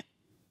she,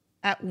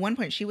 at one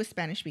point, she was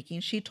Spanish speaking.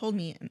 She told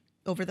me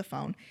over the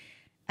phone,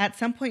 at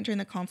some point during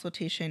the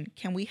consultation,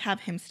 can we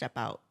have him step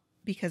out?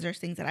 Because there's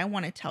things that I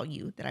want to tell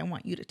you that I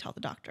want you to tell the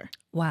doctor.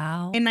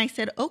 Wow. And I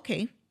said,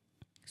 okay.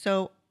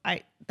 So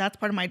that's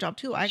part of my job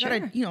too. I got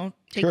to,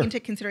 take into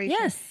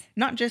consideration,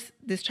 not just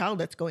this child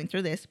that's going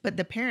through this, but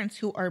the parents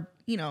who are,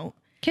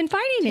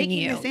 confiding in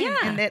you. This in,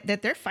 and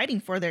that they're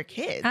fighting for their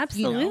kids.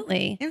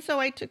 Absolutely. And so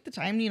I took the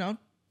time,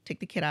 take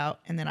the kid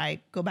out, and then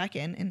I go back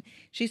in, and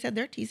she said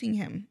they're teasing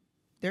him.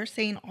 They're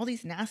saying all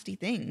these nasty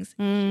things.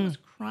 She was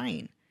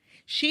crying.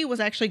 She was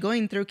actually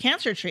going through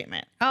cancer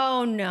treatment.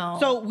 Oh no.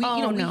 So we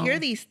hear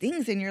these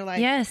things, and you're like,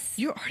 yes,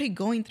 you're already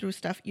going through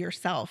stuff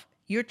yourself.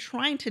 You're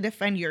trying to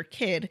defend your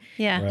kid.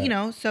 Yeah.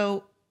 Right.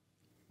 So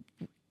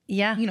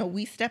yeah.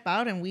 We step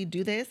out and we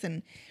do this,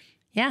 and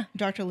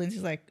Dr.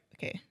 Lindsay's like,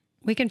 okay,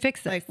 we can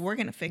fix this. Like, we're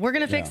going to fix We're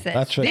going to fix it.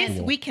 That's this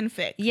we can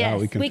fix.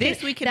 Yes. we can fix.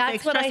 This we can That's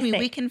fix. what Trust me,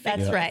 think. we can fix.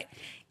 That's right.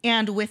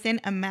 And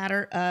within a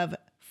matter of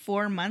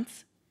 4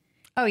 months,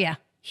 oh yeah,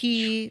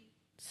 he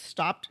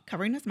stopped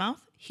covering his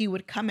mouth. He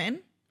would come in.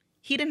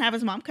 He didn't have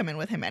his mom come in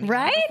with him anymore.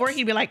 Right? Before,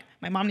 he'd be like,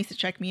 my mom needs to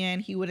check me in.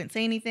 He wouldn't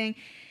say anything.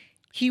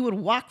 He would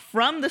walk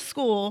from the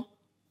school.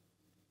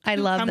 I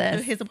love come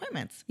this. to his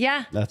appointments.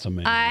 Yeah. That's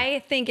amazing.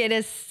 I think it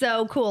is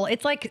so cool.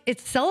 It's like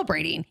it's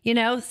celebrating,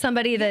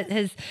 somebody that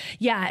has,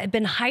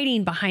 been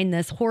hiding behind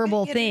this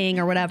horrible thing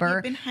or whatever.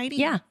 They've been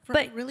hiding for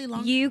a really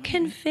long you time.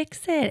 can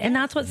fix it. And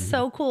that's what's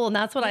so cool. And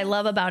that's what I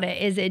love about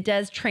it is it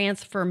does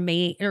transform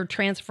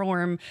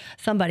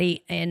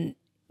somebody in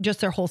just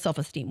their whole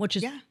self-esteem, which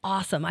is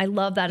awesome. I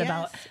love that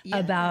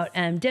about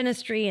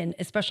dentistry and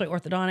especially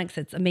orthodontics.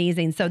 It's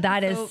amazing. So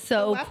that is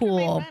so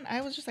cool. My friend, I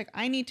was just like,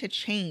 I need to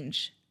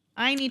change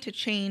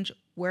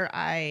where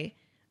I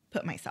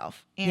put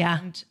myself.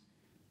 And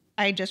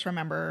I just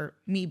remember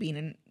me being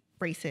in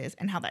braces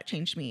and how that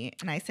changed me.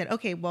 And I said,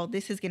 okay, well,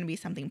 this is going to be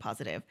something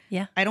positive.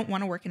 Yeah. I don't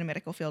want to work in a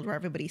medical field where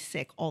everybody's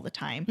sick all the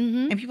time.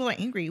 And people are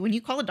angry. When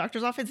you call the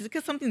doctor's office, it's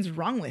because something's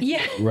wrong with you.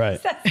 Right.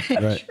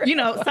 Right.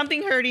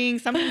 Something hurting,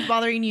 something's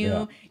bothering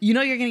you. You're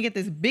going to get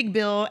this big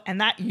bill,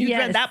 and that you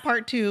read that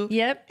part too.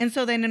 Yep. And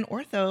so then in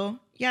ortho,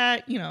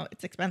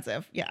 it's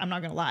expensive. Yeah, I'm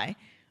not going to lie.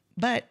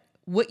 But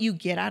what you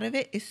get out of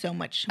it is so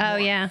much more. Oh,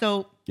 yeah.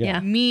 So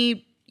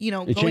me,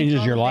 it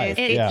changes your life.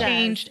 It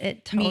changed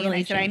it totally me, and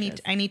I said,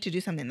 changes. I need to do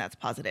something that's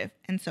positive.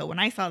 And so when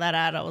I saw that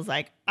ad, I was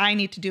like, I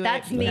need to do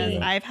That's it because me.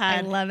 I've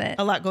had I love it.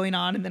 a lot going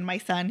on. And then my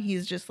son,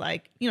 he's just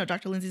like,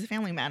 Dr. Lindsay's a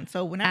family man.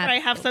 So whenever I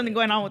have something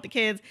going on with the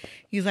kids,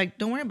 he's like,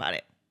 don't worry about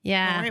it.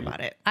 Yeah. Don't worry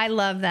about it. I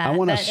love that. I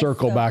want to That is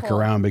circle so back cool.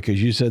 around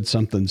because you said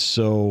something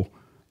so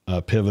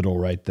pivotal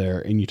right there.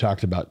 And you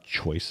talked about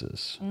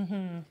choices.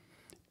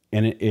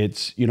 And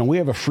it's, we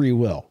have a free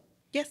will.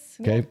 Yes.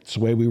 Okay. It's the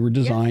way we were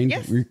designed,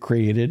 Yes. we were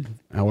created,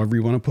 however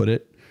you want to put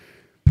it.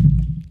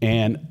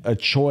 And a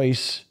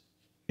choice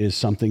is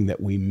something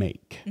that we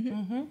make.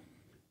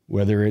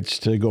 Whether it's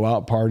to go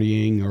out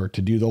partying or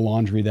to do the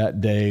laundry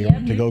that day or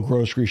to go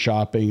grocery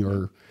shopping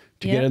or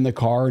to get in the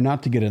car or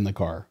not to get in the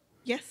car.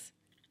 Yes.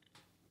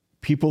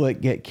 People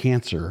that get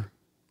cancer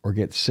or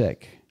get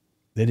sick,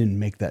 they didn't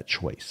make that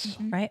choice.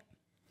 Right.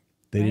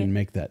 They didn't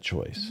make that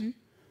choice.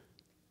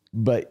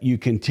 But you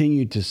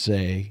continue to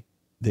say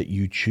that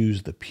you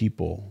choose the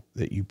people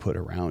that you put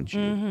around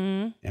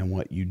you and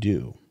what you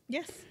do.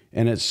 Yes.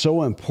 And it's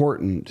so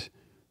important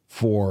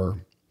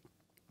for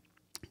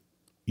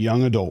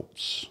young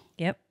adults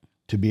Yep.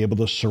 to be able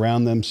to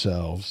surround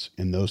themselves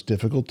in those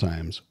difficult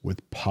times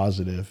with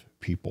positive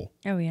people.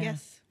 Oh yeah.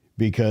 Yes.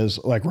 Because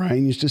like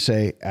Ryan used to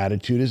say,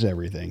 attitude is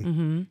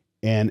everything.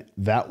 And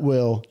that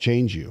will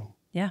change you.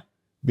 Yeah.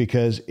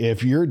 Because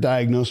if you're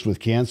diagnosed with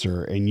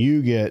cancer and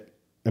you get,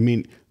 I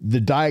mean,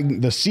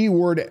 the C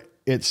word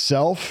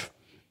itself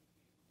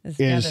It's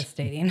is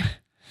devastating.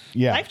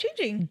 yeah, Life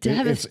changing.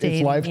 Devastating.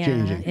 It's life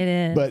changing. Yeah, it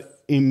is.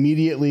 But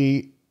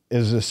immediately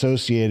is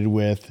associated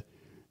with,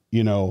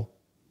 you know,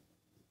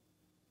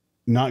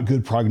 not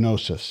good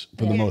prognosis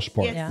for the most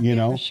part, yes, you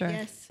know? for sure.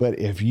 Yes. But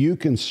if you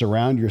can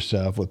surround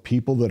yourself with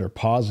people that are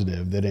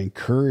positive, that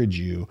encourage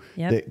you,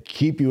 Yep. that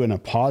keep you in a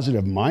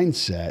positive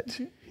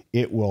mindset,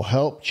 it will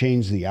help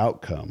change the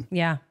outcome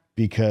Yeah.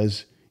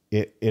 because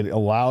it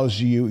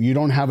allows you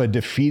don't have a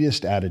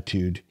defeatist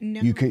attitude.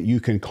 No. You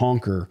can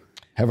conquer,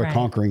 have a Right.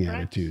 conquering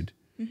attitude,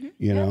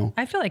 you know?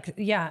 I feel like,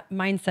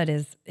 mindset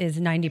is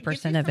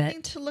 90% of Something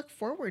it. to look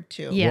forward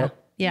to. Yeah. Yep.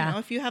 Yeah. You know,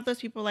 if you have those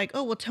people like,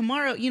 oh, well,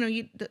 tomorrow, you know,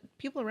 the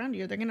people around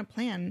you, they're going to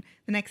plan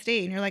the next day.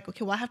 And you're like,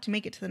 okay, well, I have to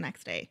make it to the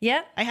next day.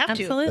 Yeah, I have to.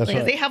 absolutely. That's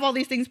Because right. they have all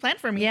these things planned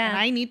for me. Yeah. And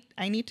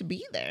I need to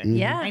be there.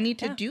 Yeah. I need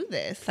to Yeah. do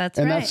this. That's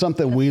And right. that's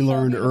something we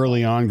learned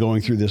early on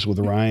going through this with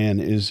Ryan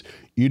is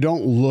you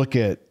don't look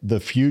at the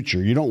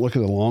future. You don't look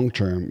at the long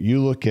term.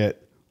 You look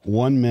at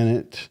 1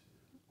 minute,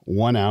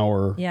 1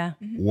 hour, Yeah.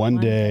 one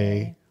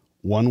day,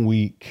 1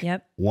 week,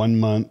 Yep. 1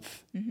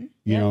 month,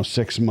 you know,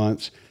 6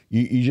 months.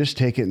 You just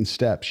take it in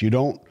steps. You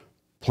don't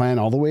plan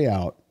all the way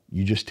out.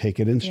 You just take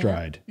it in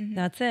stride.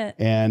 That's it.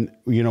 And,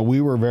 you know, we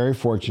were very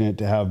fortunate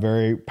to have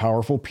very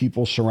powerful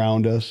people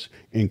surround us,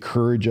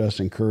 encourage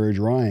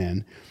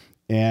Ryan.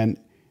 And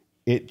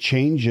it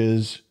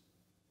changes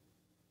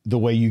the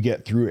way you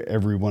get through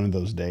every one of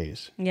those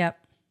days. Yep.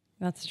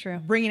 That's true.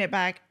 Bringing it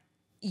back.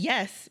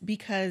 Yes,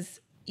 because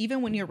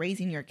even when you're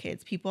raising your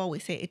kids, people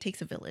always say it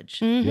takes a village.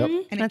 Yep. And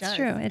it Mm-hmm. That's does.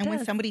 true. It and when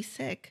does. somebody's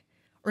sick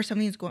or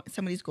somebody's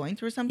going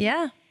through something,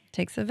 Yeah.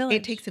 Takes a village.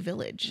 it takes a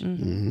village.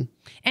 And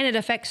it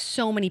affects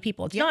so many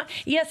people. It's not,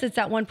 yes, it's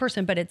that one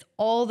person, but it's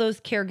all those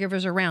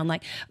caregivers around,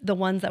 like the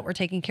ones that were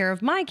taking care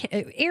of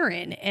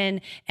Aaron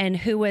and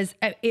who was,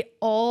 it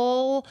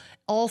all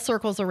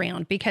circles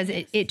around because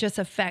it just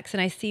affects.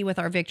 And I see with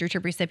our Victory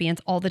Trip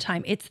recipients all the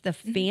time, it's the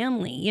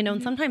family, you know,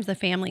 and sometimes the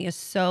family is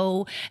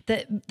so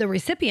that the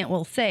recipient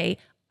will say,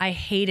 I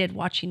hated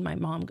watching my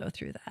mom go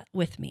through that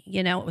with me.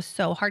 You know, it was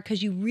so hard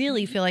because you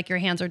really feel like your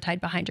hands are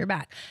tied behind your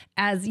back,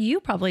 as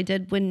you probably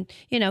did when,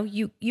 you know,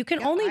 you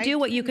can only do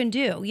what you can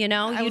do, you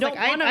know, I you was don't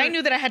like, want to. I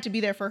knew that I had to be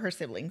there for her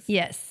siblings.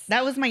 Yes.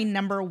 That was my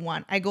number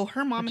one. I go,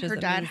 her mom Which and her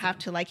is dad amazing. have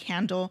to like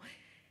handle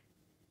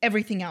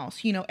everything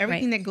else, you know,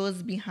 everything Right. that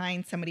goes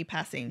behind somebody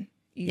passing.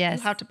 You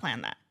Yes. have to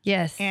plan that.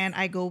 Yes. And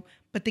I go,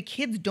 but the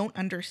kids don't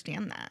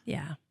understand that.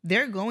 yeah.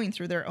 They're going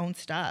through their own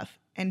stuff.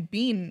 And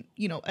being,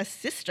 you know, a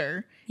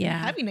sister, Yeah.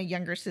 and having a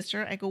younger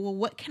sister, I go, well,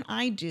 what can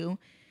I do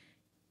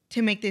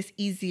to make this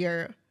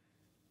easier?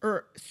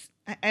 Or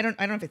I don't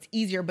know if it's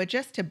easier, but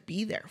just to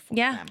be there for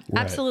Yeah, them.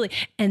 absolutely.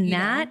 And You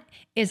that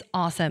is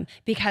awesome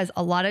because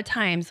a lot of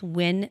times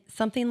when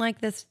something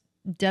like this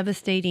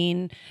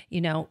devastating,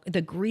 you know,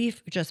 the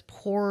grief just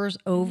pours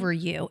over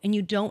you and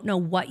you don't know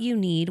what you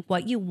need,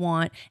 what you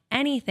want,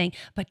 anything,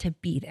 but to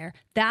be there.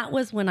 That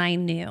was when I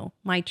knew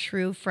my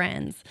true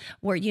friends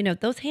were, you know,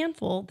 those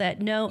handful that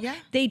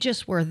they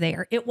just were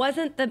there. It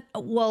wasn't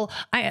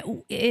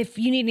if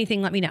you need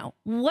anything, let me know.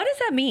 What does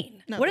that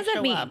mean? No, what they does that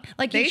show mean? up.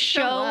 Like They you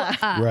show show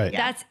up. up. Right.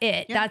 That's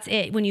it. That's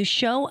it. When you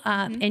show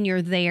up and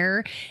you're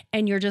there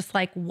and you're just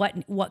like,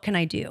 what can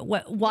I do?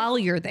 While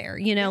you're there,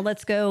 you know,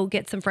 let's go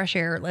get some fresh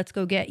air. Let's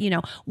go get, you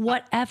know,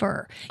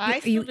 whatever. I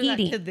you still do that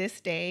eating. to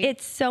this day.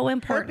 It's so Her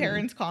important.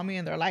 parents call me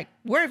and they're like,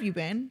 where have you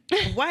been?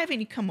 Why haven't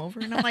you come over?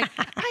 And I'm like,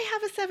 I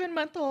have a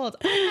 7-month-old.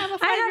 I have a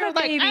 5-year-old.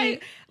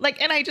 baby.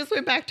 And I just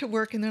went back to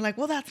work and they're like,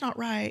 well, that's not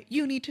right.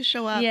 You need to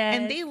show up. Yes.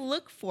 And they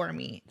look for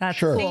me. That's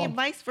Sure. cool. Same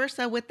vice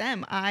versa with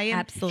them. I am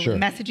Absolutely. Sure.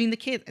 messaging the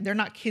kids. They're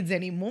not kids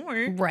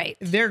anymore. Right.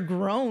 They're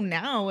grown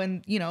now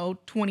and, you know,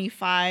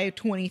 25,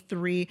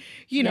 23,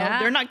 you know, Yeah.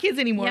 they're not kids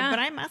anymore. Yeah. But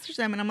I message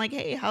them and I'm like,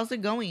 hey, how's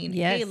it going?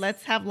 Yes. Hey,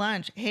 let's have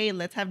lunch. Hey,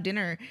 let's have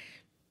dinner.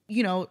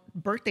 You know,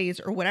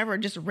 birthdays or whatever,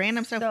 just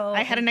random stuff. So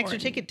I had an extra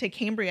important. ticket to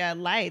Cambria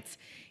Lights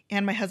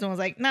and my husband was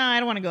like, nah, I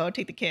don't want to go.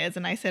 Take the kids.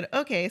 And I said,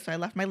 okay. So I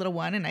left my little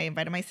one and I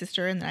invited my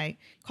sister and then I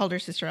called her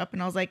sister up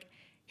and I was like,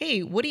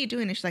 hey, what are you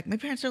doing? And she's like, my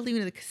parents are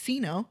leaving to the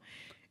casino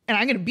and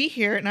I'm going to be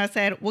here. And I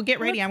said, well, get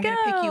ready. Let's I'm going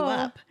to pick you go.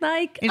 up.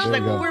 Like, And she's There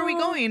like, you go. well, where are we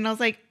going? And I was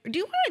like, do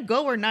you want to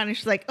go or not? And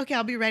she's like, okay,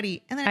 I'll be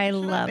ready. And then I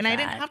showed up. love And I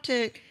didn't that. have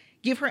to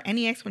give her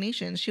any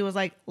explanations. She was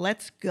like,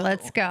 let's go.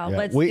 let's go. Yeah.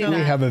 Let's we do we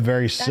that. have a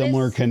very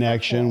similar super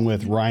connection cool.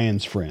 with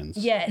Ryan's friends.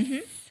 Yes.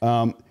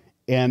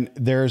 And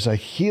there's a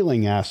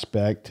healing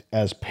aspect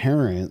as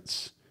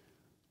parents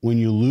when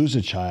you lose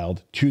a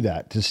child to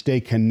that, to stay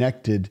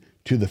connected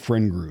to the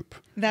friend group.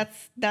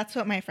 That's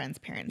what my friends'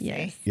 parents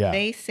Yes. say. Yeah.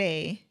 They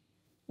say,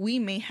 we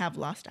may have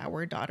lost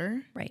our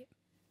daughter, Right.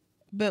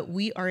 but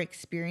we are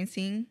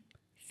experiencing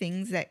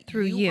things that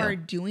Through you you. are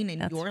doing in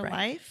That's your right.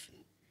 life.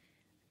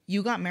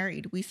 You got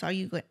married. We saw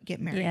you get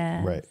married.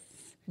 Yes. Right.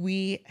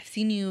 We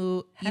seen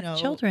you, Have know,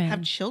 children.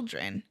 have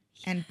children.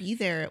 and be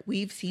there.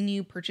 We've seen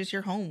you purchase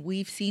your home.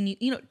 We've seen you,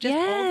 just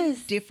all these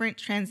Yes. different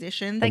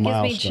transitions That gives me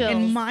milestones. chills.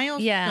 and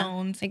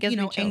milestones, it gives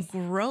me and chills.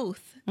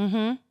 growth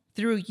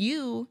through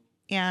you.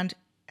 And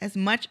as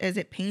much as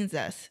it pains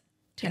us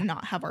to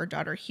not have our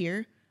daughter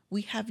here,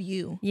 we have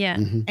you. Yeah.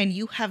 And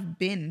you have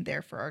been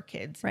there for our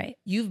kids. Right.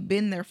 You've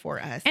been there for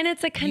us. And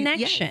it's a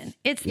connection. yes.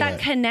 It's that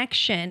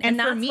connection. And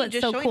for that's me, what's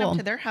just so showing cool. up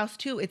to their house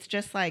too, it's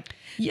just like,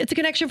 It's a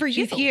connection for you.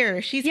 she's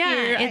here. She's Yeah,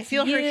 here. I it's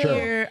feel her you.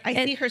 here. I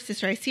It- see her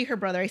sister. I see her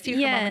brother. I see her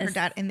mom and her Yes.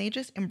 dad. And they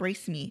just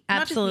embrace me.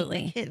 Absolutely.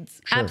 Not just me, the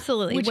kids.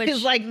 Absolutely. Which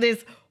is like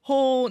this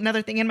whole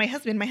another thing. And my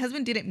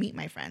husband didn't meet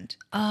my friend.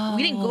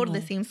 We didn't go to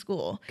the same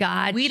school.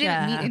 We didn't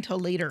Gotcha. meet until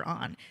later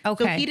on. So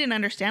Okay. he didn't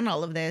understand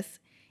all of this.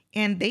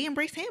 And they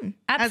embrace him.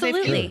 As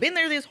Absolutely. if he's been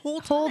there this whole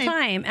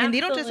time. And they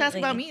don't just ask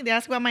about Absolutely. me. They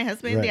ask about my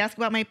husband. They Right. ask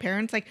about my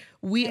parents. Like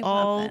we love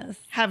all this.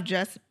 have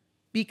just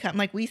become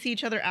like we see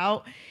each other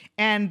out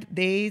and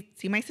they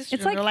see my sister.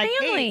 It's and they're like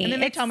family. Hey. And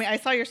then they It's- tell me, I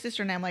saw your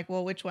sister. And I'm like,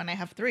 well, which one? I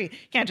have 3.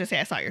 Can't just say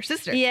I saw your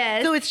sister.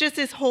 Yes. So it's just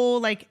this whole,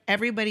 like,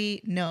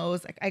 everybody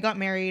knows, like, I got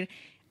married.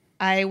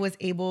 I was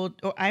able,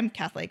 or I'm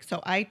Catholic,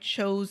 so I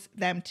chose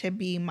them to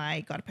be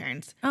my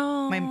godparents. Oh.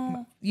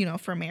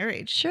 For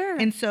marriage. Sure.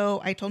 And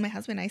so I told my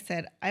husband, I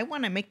said, I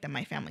want to make them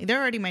my family. They're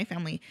already my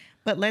family,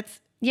 but let's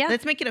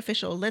make it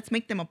official. Let's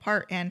make them a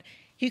part. And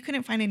he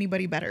couldn't find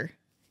anybody better.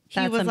 He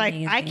That's was like,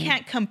 I amazing.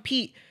 can't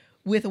compete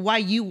with why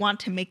you want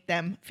to make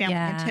them family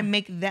and Yeah. to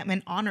make them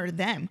and honor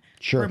them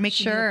Sure. for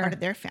making you Sure. a part of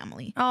their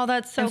family. Oh,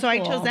 that's so and so I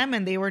cool. chose them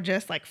and they were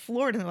just like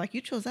floored and they're like,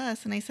 you chose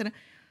us. And I said,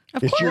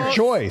 It's your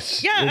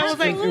choice. yeah, I It's- was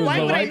like, it was why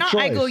the would I right not?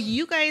 I go, choice.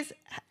 you guys,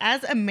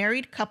 as a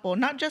married couple,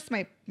 not just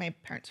my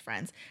parents'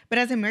 friends, but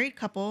as a married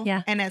couple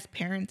Yeah. and as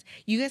parents,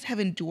 you guys have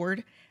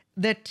endured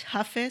the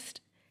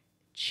toughest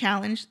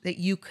challenge that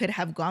you could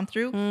have gone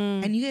through,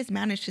 and you guys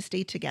managed to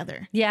stay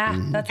together.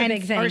 Yeah, that's a And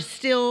big thing. are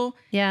still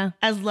Yeah.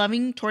 as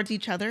loving towards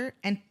each other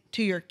and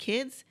to your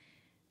kids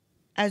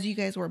as you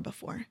guys were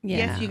before. Yeah.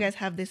 Yes, you guys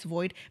have this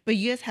void, but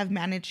you guys have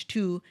managed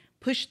to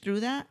push through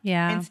that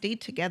Yeah. and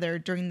stayed together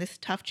during this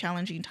tough,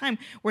 challenging time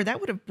where that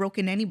would have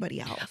broken anybody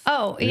else.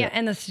 Oh, yeah.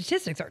 And the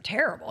statistics are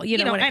terrible, when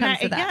it and comes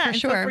to that, for and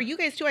sure. so for you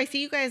guys too, I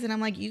see you guys and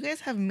I'm like, you guys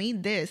have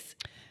made this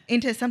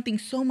into something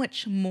so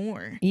much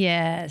more.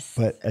 Yes.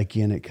 But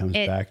again, it comes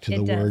back to it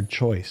the does. word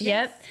choice.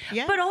 Yep.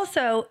 Yes. But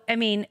also, I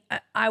mean,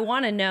 I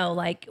want to know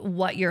like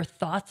what your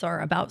thoughts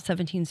are about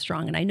 17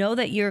 Strong. And I know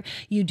that you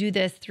do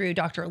this through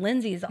Dr.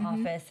 Lindsay's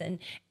office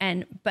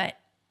but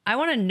I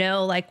want to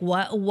know like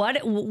what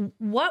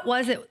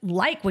was it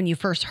like when you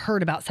first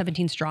heard about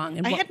 17 Strong?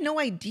 And I what, had no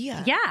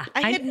idea. Yeah,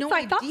 I had no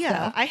I thought idea.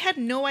 so. I had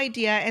no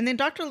idea. And then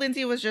Dr.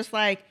 Lindsay was just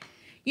like,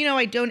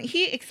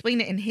 he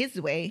explained it in his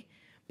way.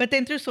 But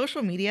then through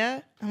social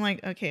media, I'm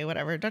like, okay,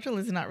 whatever. Dr.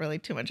 Lindsay's not really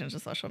too much into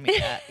social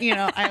media.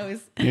 I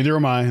always Neither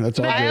am I. That's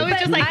all I good. always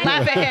just like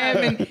laugh at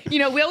him.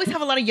 And, we always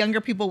have a lot of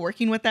younger people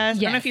working with us. I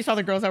don't know Yes. if you saw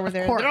the girls that were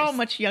there. course. They're all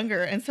much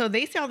younger. And so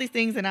they say all these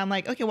things. And I'm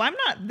like, okay, well, I'm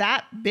not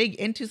that big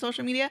into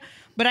social media,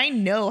 but I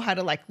know how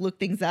to like look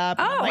things up.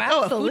 And I'm Oh, like,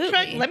 a food truck?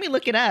 absolutely. Let me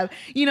look it up.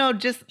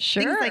 Just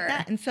things like Sure.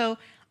 that. And so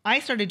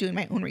I started doing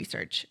my own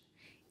research.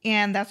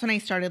 And that's when I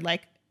started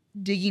like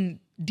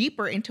digging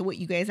deeper into what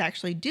you guys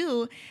actually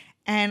do.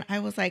 And I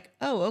was like,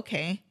 oh,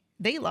 okay.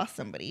 They lost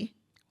somebody.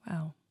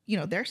 wow.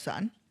 Their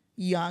son,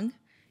 young,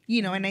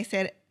 and I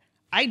said,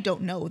 I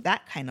don't know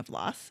that kind of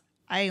loss.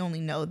 I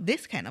only know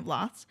this kind of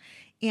loss.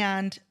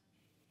 And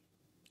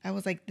I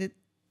was like,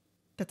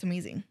 that's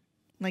amazing.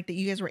 Like that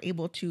you guys were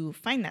able to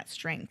find that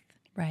strength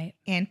Right.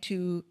 and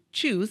to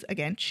choose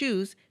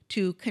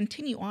to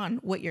continue on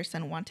what your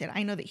son wanted.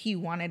 I know that he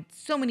wanted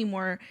so many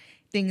more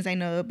things. I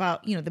know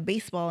about, the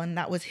baseball and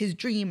that was his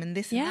dream and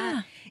this and Yeah.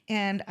 that.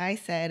 And I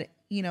said,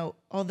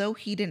 although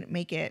he didn't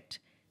make it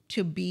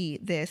to be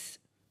this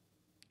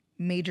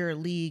major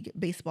league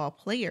baseball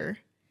player,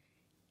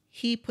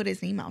 he put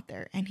his name out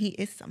there and he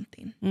is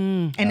something.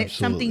 And it's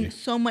Absolutely. something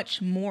so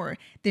much more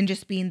than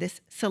just being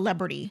this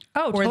celebrity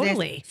Oh, or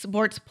totally. this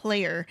sports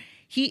player.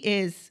 He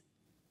is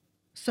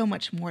so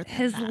much more than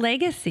His that.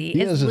 legacy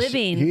He is is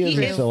living. He is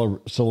He a is-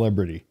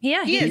 celebrity.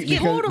 Yeah, He is, he's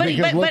because- totally.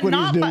 because look what he's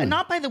not by, doing.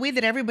 not by the way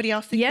that everybody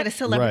else thinks Yep. that a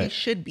celebrity Right.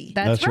 should be.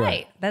 That's That's right.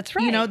 right. That's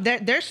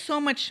right. There's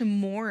so much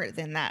more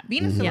than that.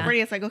 Being a celebrity,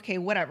 it's like, okay,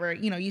 whatever.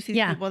 You see these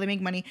Yeah. people, they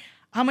make money.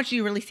 How much do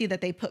you really see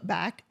that they put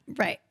back?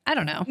 right. I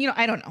don't know.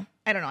 I don't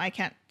know. I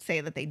can't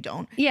say that they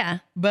don't. Yeah.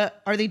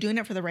 But are they doing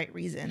it for the right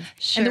reason?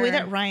 And the way Sure.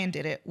 that Ryan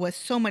did it was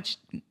so much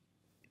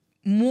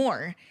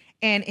more.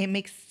 And it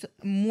makes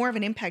more of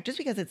an impact just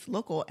because it's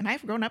local. And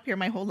I've grown up here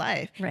my whole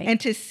life. Right. And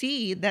to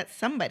see that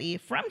somebody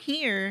from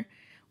here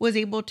was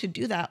able to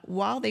do that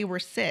while they were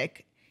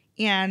sick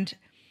and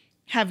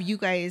have you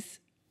guys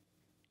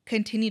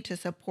continue to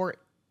support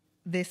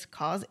this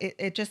cause,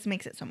 it just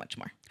makes it so much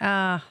more.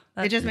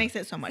 It just makes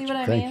it so much See what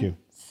more. I Thank mean? you.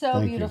 So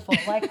Thank you. beautiful.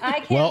 Like I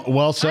can.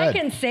 Well said. I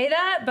can say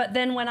that, but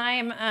then when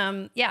I'm,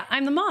 I'm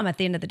the mom at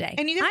the end of the day.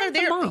 And you guys I'm are the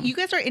there. mom. You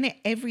guys are in it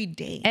every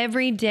day.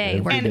 Every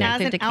day we're And as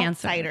connected an to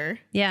cancer. outsider,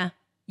 Yeah.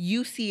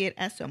 you see it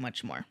as so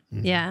much more.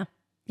 Yeah.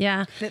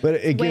 Yeah. But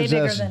it Way gives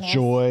bigger us than us.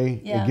 joy.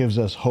 Yeah. It gives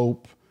us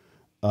hope.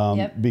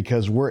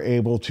 because we're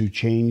able to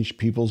change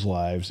people's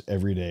lives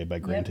every day by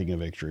granting a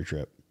victory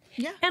trip.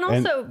 Yeah. And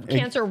also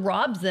cancer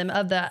robs them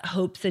of the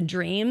hopes and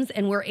dreams.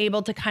 And we're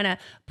able to kind of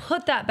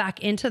put that back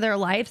into their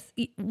lives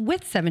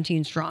with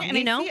 17 Strong, And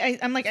you know?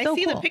 I'm like, So I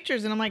see the cool.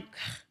 pictures and I'm like,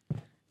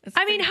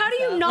 I mean, how do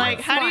you not like,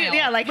 how do you, smile,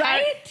 yeah, like,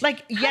 right?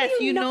 yes,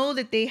 do you not- know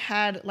that they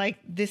had like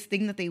this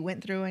thing that they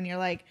went through and you're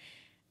like,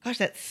 gosh,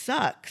 that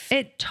sucks.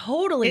 It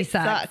totally It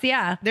sucks.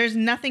 Yeah. There's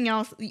nothing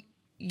else.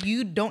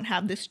 You don't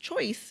have this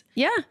choice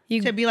Yeah.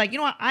 You to be like, you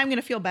know what, I'm going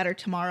to feel better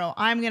tomorrow.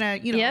 I'm going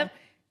to, you know, Yep.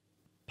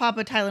 pop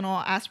a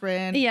Tylenol,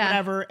 aspirin, Yeah.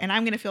 whatever, and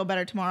I'm going to feel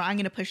better tomorrow. I'm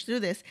going to push through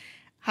this.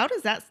 How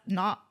does that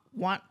not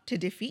want to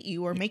defeat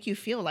you or make you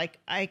feel like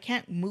I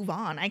can't move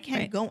on? I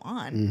can't go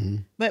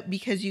on. But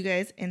because you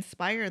guys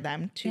inspire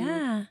them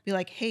to be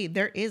like, hey,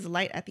 there is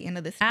light at the end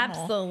of this tunnel.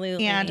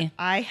 Absolutely. And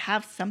I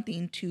have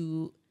something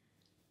to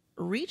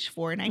reach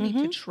for and I need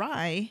to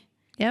try.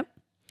 Yep.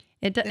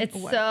 It's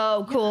what?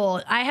 so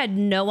cool. I had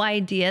no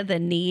idea the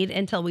need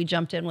until we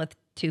jumped in with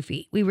 2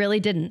 feet. We really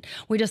didn't.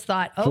 We just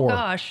thought, oh 4.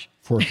 gosh.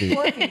 4 feet.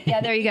 4 feet.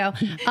 Yeah, there you go.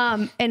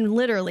 And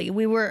literally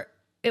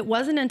it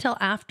wasn't until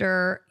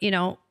after, you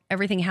know,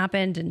 everything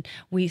happened and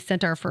we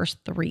sent our first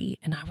 3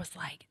 and I was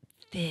like,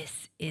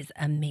 this is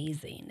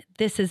amazing.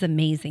 This is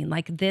amazing.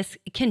 Like this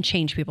can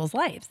change people's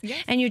lives.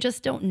 Yes. And you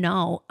just don't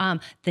know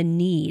the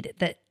need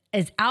that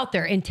is out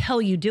there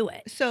until you do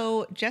it.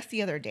 So just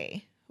the other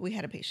day, we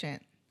had a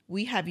patient.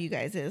 We have you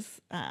guys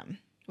as,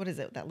 what is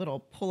it? That little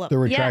pull up. The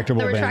retractable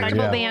the banner. retractable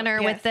Yeah.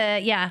 banner with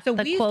the, So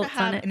the we used to quotes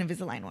on have it. an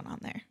Invisalign one on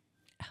there.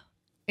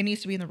 And it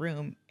used to be in the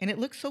room. And it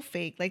looks so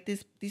fake. Like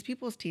these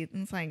people's teeth.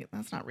 And it's like,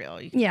 that's not real.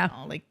 You can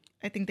tell. Like,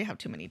 I think they have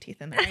too many teeth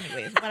in there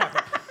anyways. Whatever.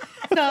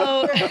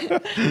 So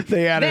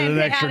They added an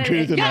they extra added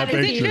tooth it. in yeah, that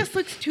it picture. just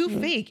looks too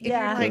fake. And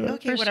Yeah, you're like,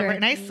 okay, for whatever. sure.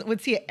 And I would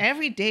see it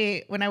every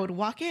day when I would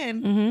walk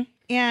in.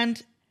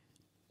 And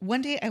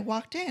one day I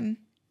walked in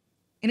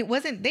and it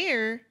wasn't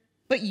there,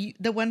 but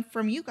the one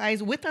from you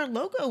guys with our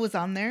logo was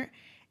on there.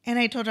 And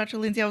I told Dr.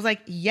 Lindsay, I was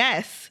like,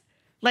 yes.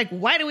 Like,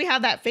 why do we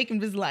have that fake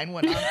Invisalign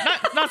one on?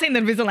 not saying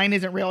that Invisalign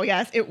isn't real.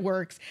 Yes, it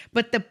works.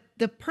 But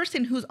the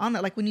person who's on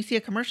that, like when you see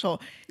a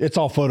commercial, It's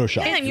all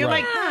Photoshop. and you're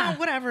Right. like, oh,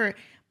 whatever.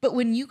 But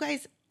when you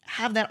guys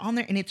have that on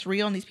there and it's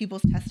real and these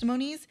people's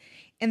testimonies,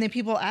 and then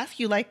people ask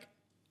you like,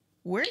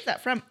 where is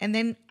that from? And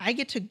then I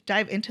get to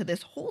dive into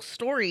this whole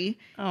story.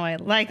 Oh, I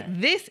love like,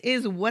 it. this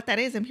is what that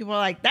is. And people are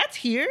like, that's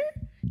here?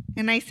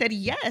 And I said,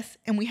 yes.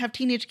 And we have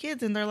teenage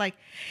kids and they're like,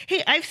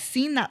 hey, I've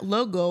seen that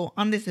logo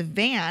on this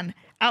van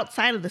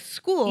outside of the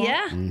school.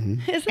 Yeah.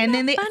 Mm-hmm. Isn't And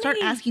then that they start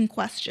funny? asking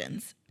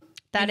questions.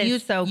 That And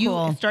is so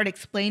cool. You start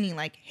explaining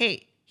like,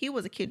 hey, he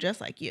was a kid just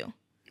like you.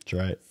 That's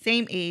right.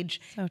 Same age,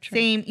 So true.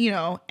 same, you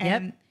know,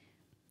 and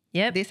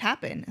Yep. this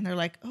happened. And they're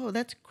like, oh,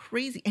 that's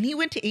crazy. And he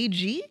went to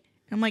AG?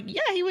 And I'm like,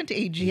 yeah, he went to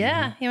AG.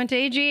 Yeah. He went to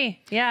AG.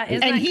 Yeah.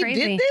 Isn't And that he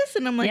crazy? did this?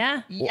 And I'm like,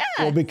 Yeah. yeah.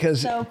 Well,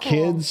 because So cool.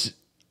 kids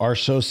are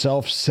so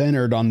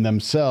self-centered on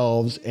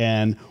themselves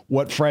and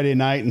what Friday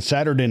night and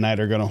Saturday night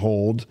are going to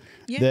hold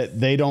Yes. that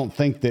they don't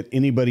think that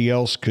anybody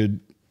else could.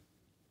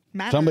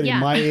 Matter. Somebody Yeah.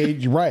 my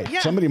age, right?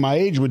 Yeah. Somebody my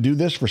age would do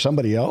this for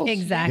somebody else.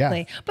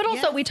 Exactly. Yeah. But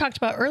also, Yes. we talked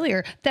about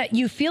earlier that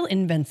you feel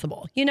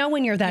invincible, you know,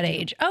 when you're that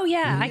age. Oh,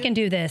 yeah, I can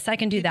do this. I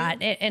can do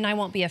that. And I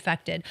won't be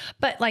affected.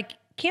 But like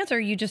cancer,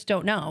 you just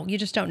don't know. You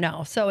just don't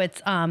know. So it's,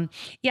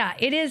 yeah,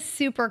 it is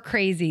super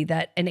crazy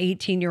that an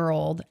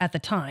 18-year-old at the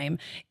time,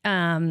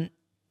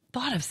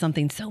 thought of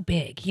something so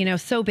big, you know,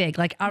 so big,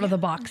 like out of the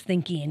box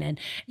thinking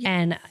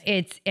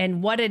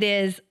and what it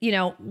is, you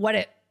know,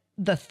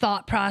 the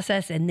thought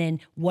process and then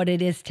what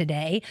it is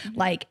today.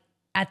 Like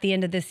at the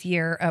end of this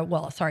year,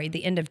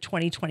 the end of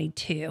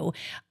 2022,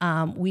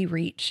 we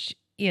reached,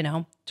 you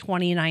know,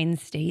 29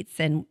 states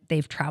and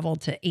they've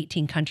traveled to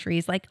 18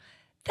 countries. Like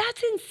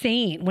that's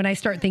insane when I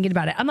start thinking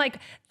about it. I'm like,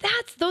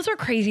 those are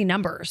crazy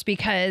numbers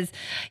because,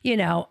 you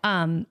know,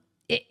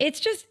 it's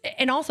just,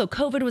 and also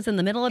COVID was in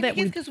the middle of it.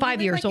 We're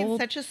 5 years like, old. In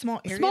such a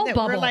small area Small that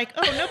bubble. we're like,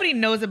 oh, nobody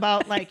knows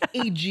about like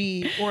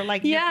AG or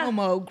like Yeah.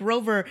 Nipomo,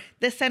 Grover,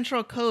 the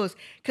Central Coast.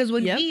 Because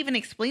when Yep. we even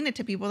explain it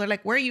to people, they're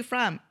like, where are you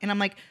from? And I'm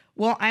like,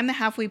 well, I'm the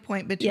halfway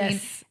point between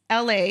Yes.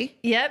 LA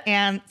Yep.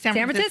 and San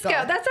Francisco.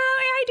 That's how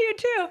I do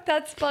too.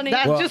 That's funny.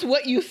 That's just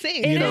what you say.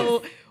 It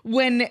So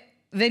when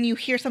then you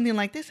hear something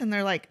like this and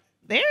they're like,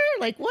 there?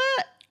 Like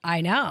what?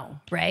 I know,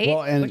 right?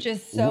 Well, and which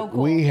is so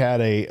cool. we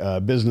had a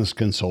business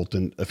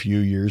consultant a few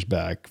years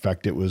back. In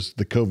fact, it was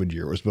the COVID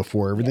year. It was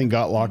before everything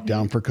got locked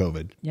down for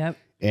COVID. Yep.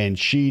 And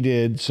she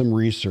did some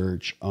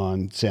research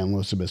on San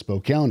Luis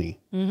Obispo County.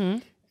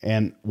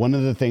 And one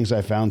of the things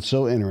I found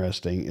so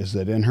interesting is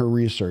that in her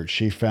research,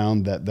 she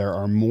found that there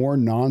are more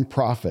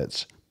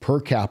nonprofits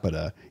per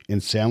capita in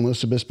San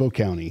Luis Obispo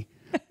County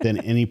than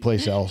any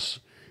place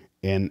else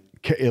in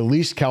at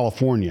least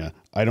California.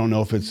 I don't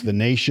know if it's the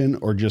nation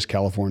or just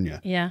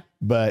California. Yeah.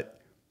 But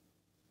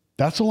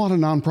that's a lot of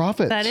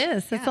nonprofits. That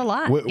is. That's a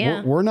lot.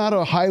 We're not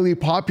a highly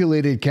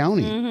populated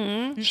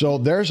county. So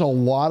there's a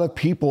lot of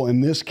people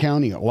in this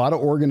county, a lot of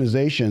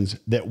organizations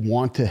that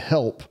want to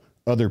help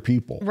other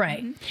people.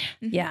 Right.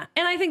 Yeah.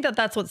 And I think that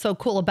that's what's so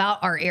cool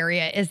about our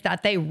area is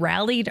that they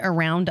rallied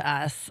around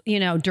us,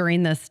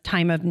 during this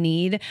time of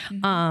need.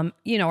 Our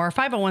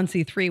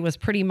 501c3 was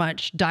pretty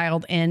much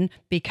dialed in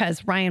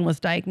because Ryan was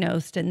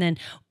diagnosed and then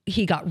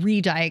he got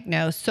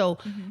re-diagnosed. So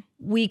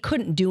we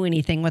couldn't do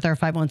anything with our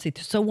 501c3.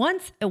 So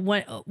once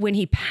when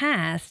he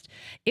passed,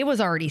 it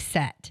was already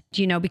set,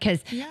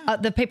 because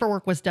the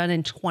paperwork was done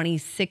in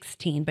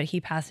 2016, but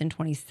he passed in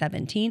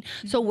 2017.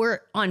 So we're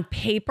on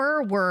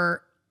paper,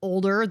 we're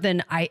older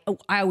than I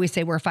always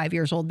say we're 5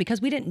 years old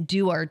because we didn't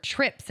do our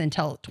trips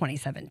until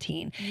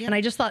 2017. And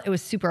I just thought it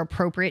was super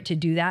appropriate to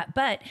do that.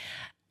 But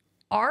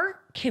our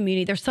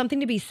community, there's something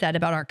to be said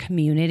about our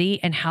community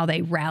and how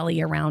they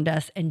rally around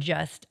us and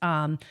just,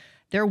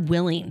 they're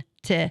willing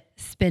to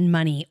spend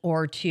money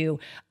or to,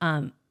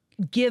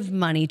 give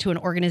money to an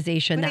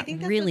organization that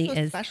really what's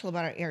so is special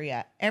about our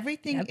area.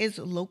 Everything is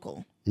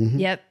local.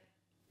 Yep.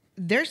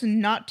 There's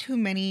not too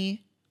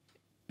many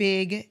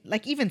big,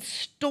 like even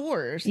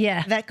stores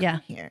that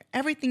come here.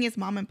 Everything is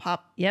mom and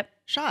pop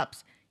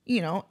shops,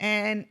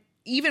 and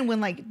even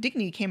when like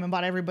Dignity came and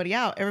bought everybody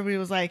out, everybody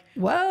was like,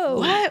 whoa,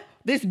 what?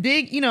 This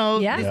big,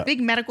 this big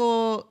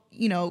medical,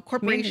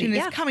 corporation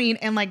is coming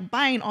and like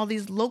buying all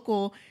these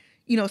local,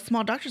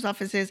 small doctor's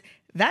offices.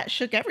 That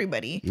shook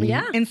everybody.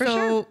 Yeah. And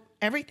so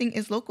everything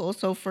is local.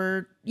 So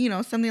for,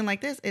 something like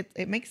this,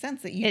 it makes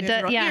sense that you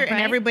guys are here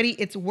and everybody,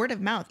 it's word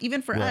of mouth.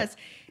 Even for us,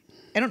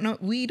 I don't know.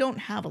 We don't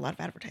have a lot of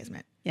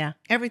advertisement. Yeah.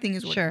 Everything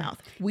is word of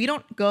mouth. We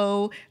don't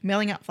go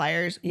mailing out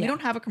flyers. We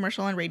don't have a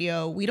commercial on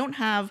radio. We don't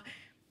have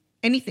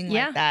anything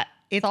like that.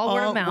 It's all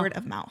word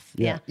of mouth.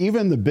 Yeah.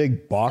 Even the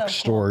big box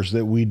stores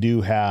that we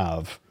do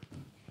have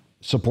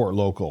support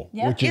local,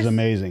 which is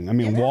amazing. I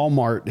mean,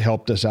 Walmart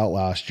helped us out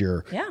last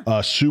year. Yeah.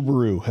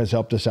 Subaru has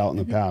helped us out in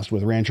the past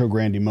with Rancho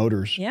Grande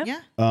Motors.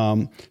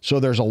 So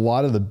there's a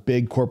lot of the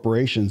big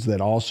corporations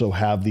that also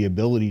have the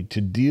ability to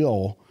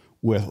deal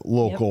with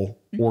local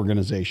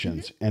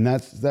organizations. And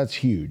that's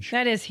huge.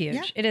 That is huge.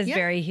 Yeah. It is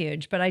very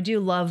huge. But I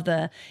do love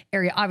the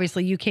area.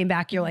 Obviously, you came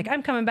back. You're like,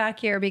 I'm coming back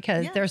here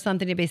because there's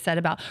something to be said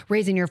about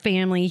raising your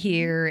family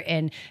here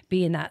and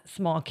being that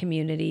small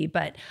community.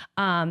 But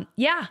I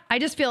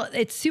just feel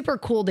it's super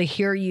cool to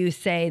hear you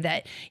say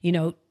that,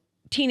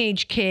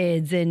 teenage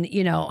kids and,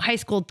 high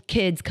school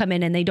kids come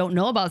in and they don't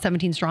know about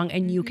 17 Strong.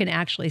 And you can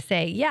actually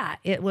say,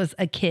 it was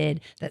a kid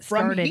that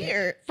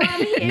started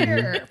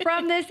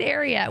from this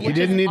area. He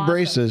didn't need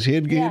braces. He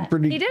did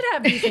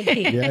have decent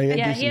teeth. He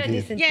had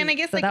decent teeth. And I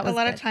guess like a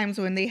lot of times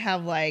when they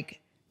have like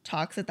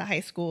talks at the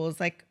high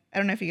schools, like, I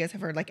don't know if you guys have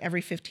heard like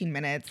every 15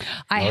 minutes,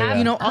 I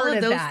have, all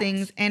of those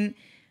things. And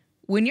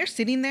when you're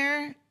sitting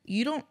there,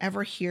 you don't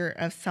ever hear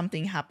of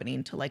something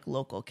happening to like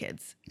local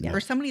kids or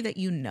somebody that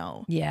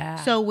Yeah.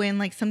 So when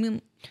like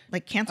something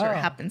like cancer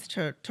happens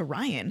to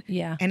Ryan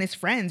and his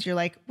friends, you're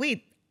like,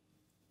 wait,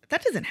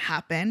 that doesn't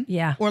happen.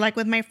 Yeah. Or like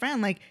with my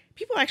friend, like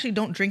people actually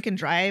don't drink and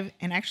drive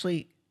and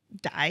actually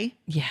die.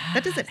 Yeah.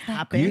 That doesn't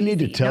happen. You need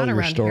to tell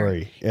your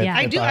story.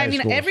 I do. I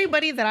mean,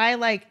 everybody that I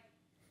like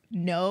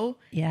know,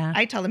 Yeah.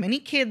 I tell them any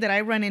kid that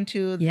I run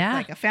into, Yeah.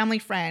 like a family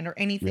friend or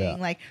anything,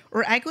 like,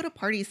 or I go to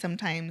parties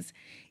sometimes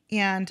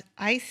and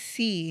I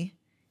see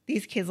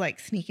these kids like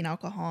sneaking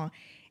alcohol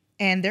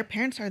and their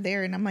parents are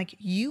there. And I'm like,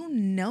 you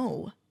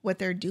know what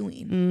they're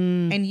doing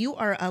and you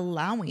are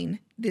allowing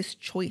this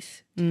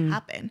choice to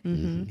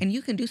happen and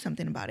you can do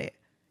something about it.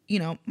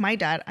 My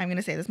dad, I'm going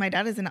to say this, my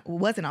dad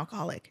was an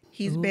alcoholic.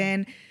 He's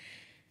been,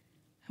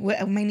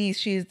 my niece,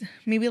 she's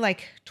maybe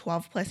like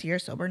 12 plus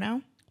years sober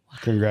now.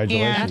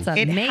 Congratulations. That's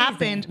it amazing.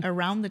 happened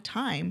around the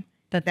time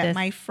that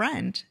my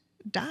friend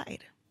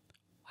died.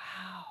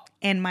 Wow.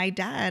 And my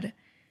dad,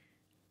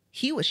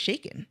 he was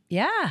shaken.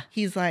 Yeah.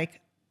 He's like,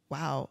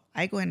 wow,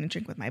 I go in and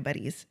drink with my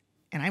buddies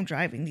and I'm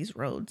driving these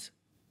roads.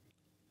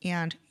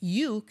 And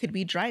you could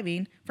be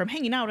driving from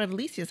hanging out at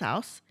Alicia's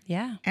house.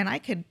 Yeah. And I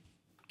could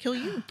kill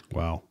you.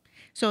 Wow.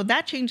 So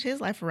that changed his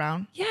life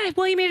around. Yeah.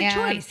 Well, he made a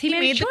choice. He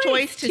made the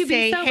choice to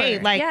say, hey,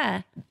 like,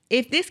 yeah.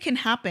 if this can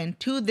happen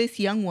to this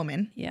young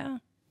woman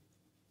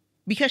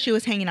because she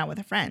was hanging out with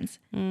her friends,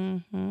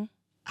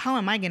 how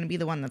am I going to be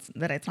the one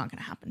that it's not going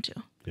to happen to?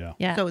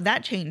 Yeah. So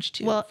that changed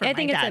too. Well, for I my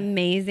think it's dad.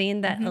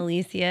 amazing that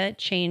Alicia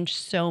changed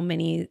so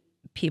many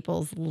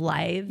people's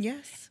lives.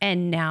 Yes.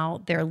 And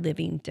now they're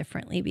living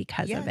differently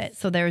because of it.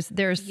 So there's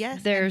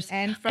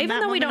and from even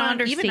that we moment don't on,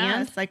 understand, even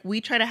us, like we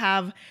try to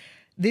have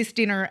this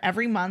dinner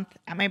every month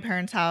at my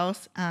parents'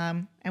 house.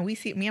 And we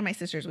see, me and my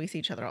sisters, we see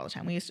each other all the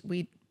time.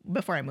 We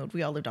before I moved,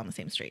 we all lived on the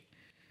same street.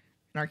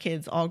 And our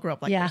kids all grew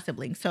up like their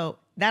siblings. So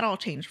that all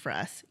changed for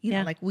us. You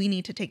know, like we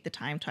need to take the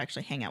time to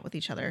actually hang out with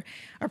each other,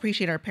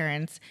 appreciate our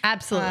parents.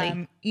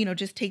 Absolutely.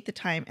 Just take the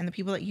time, and the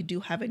people that you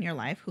do have in your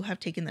life who have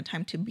taken the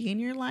time to be in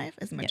your life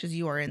as much as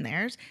you are in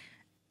theirs,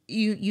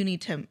 you need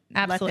to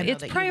let them know it's that you love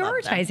them.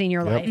 prioritizing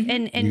your life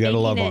and You gotta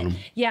love on them.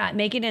 Yeah,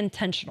 make it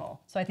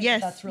intentional. So I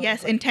think that's really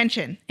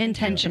intentional.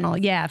 intentional.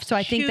 Yeah. So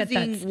I think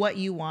Choosing that's what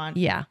you want.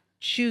 Yeah.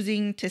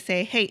 choosing to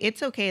say, hey,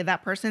 it's okay.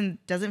 That person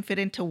doesn't fit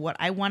into what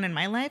I want in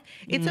my life.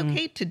 It's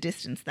okay to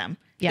distance them.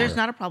 Yeah. There's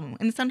not a problem.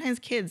 And sometimes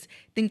kids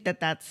think that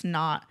that's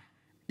not,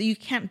 that you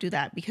can't do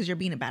that because you're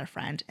being a bad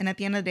friend. And at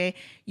the end of the day,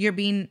 you're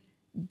being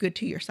good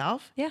to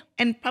yourself. Yeah.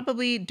 And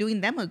probably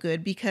doing them a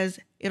good because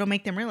it'll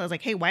make them realize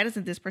like, hey, why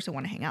doesn't this person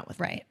want to hang out with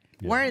me? Right.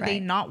 Why are they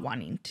Right. not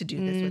wanting to do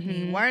this with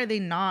me? Why are they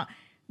not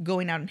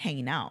going out and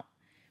hanging out?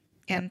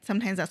 And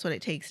sometimes that's what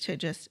it takes to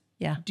just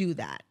Yeah. do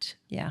that.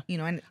 Yeah. You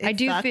know, and I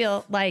do sucks.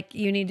 feel like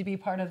you need to be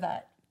part of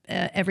that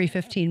every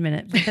 15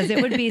 minutes because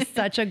it would be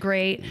such a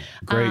great,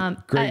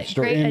 Great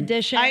story. great And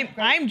addition.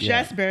 I'm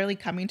just barely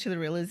coming to the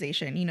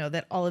realization, you know,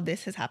 that all of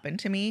this has happened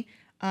to me.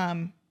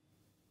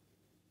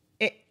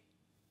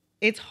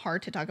 It's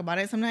hard to talk about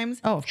it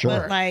sometimes. Oh, of Sure.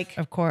 course. But like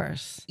Of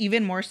course.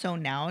 even more so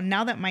now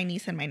that my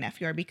niece and my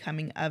nephew are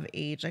becoming of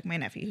age, like my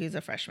nephew, who's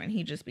a freshman,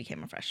 he just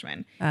became a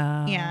freshman.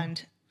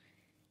 And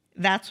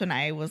that's when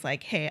I was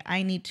like, hey,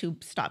 I need to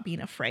stop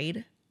being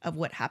afraid of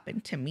what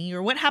happened to me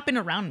or what happened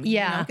around me.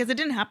 Yeah. Because it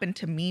didn't happen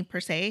to me per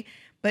se,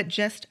 but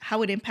just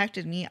how it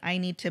impacted me. I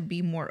need to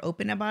be more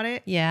open about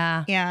it.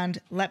 Yeah. And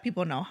let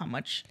people know how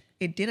much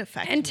it did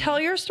affect me. And tell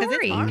your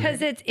story hard.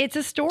 because it's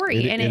a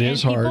story It and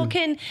is people hard.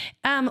 can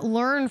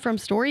learn from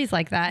stories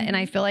like that. And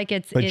I feel like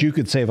but you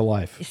could save a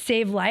life.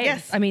 save lives.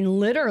 Yes. I mean,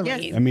 literally.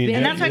 Yes. I mean,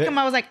 And that's why it-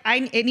 I was like,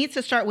 it needs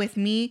to start with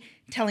me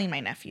telling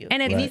my nephew.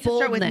 And it's it needs to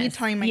start with me boldness.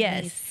 telling my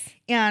Yes. niece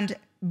and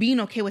being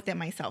okay with it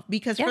myself.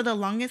 Because Yeah. for the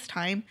longest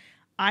time,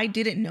 I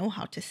didn't know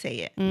how to say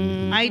it.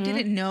 Mm-hmm. I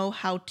didn't know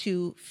how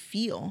to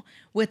feel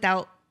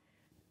without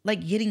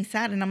like getting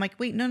sad. And I'm like,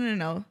 wait,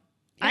 no.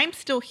 I'm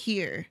still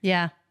here.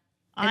 Yeah.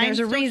 And I'm there's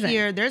a still reason.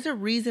 here. There's a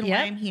reason Yep.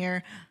 why I'm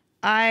here.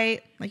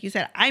 Like you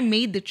said, I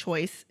made the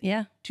choice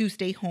Yeah. to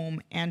stay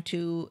home and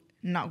to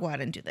not go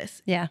out and do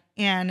this. Yeah.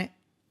 And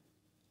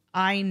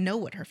I know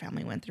what her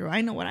family went through.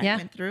 I know what Yeah. I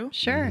went through.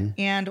 Sure.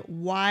 And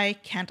why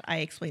can't I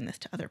explain this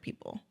to other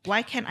people?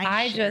 Why can't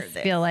I I share just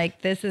this? feel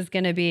like this is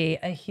going to be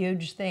a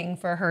huge thing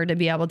for her to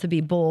be able to be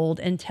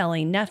bold and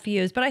telling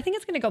nephews, but I think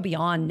it's going to go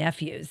beyond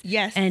nephews.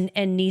 Yes. And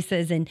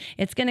nieces, and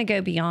it's going to go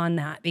beyond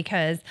that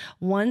because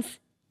once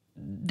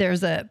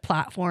there's a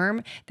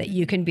platform that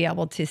you can be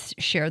able to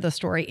share the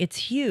story, it's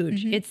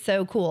huge. It's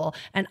so cool.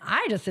 And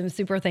I just am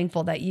super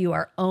thankful that you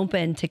are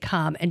open to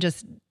come and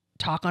just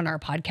talk on our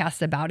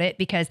podcast about it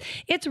because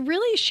it's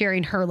really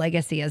sharing her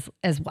legacy as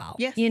well.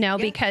 Yes, You know,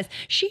 yes. because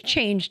she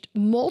changed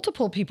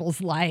multiple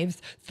people's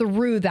lives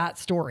through that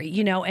story,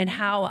 you know, and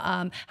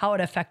how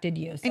it affected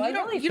you. So and I you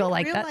don't, really you feel don't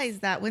like that's realize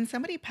that when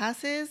somebody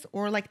passes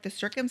or like the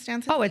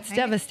circumstances. Oh, it's behind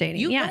it, devastating.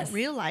 You Yes. don't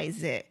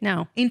realize it.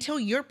 No. Until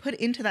you're put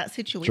into that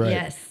situation. right.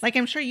 Yes. Like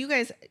I'm sure you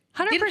guys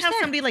 100%. didn't have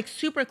somebody like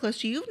super close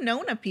to you. You've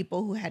known of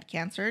people who had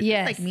cancer. just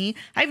Yes. like me.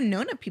 I've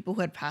known of people who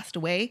had passed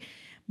away.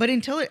 But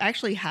until it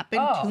actually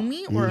happened Oh, to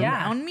me or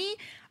yeah. around me,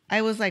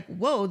 I was like,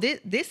 whoa, this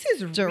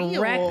is real.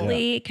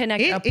 directly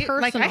connected,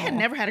 personal. Like I had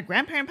never had a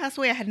grandparent pass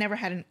away. I had never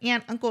had an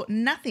aunt, uncle,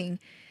 nothing.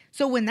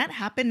 So when that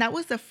happened, that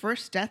was the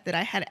first death that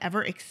I had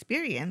ever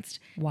experienced.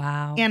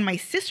 Wow. And my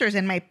sisters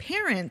and my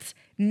parents,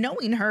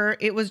 knowing her,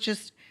 it was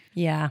just,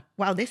 Yeah.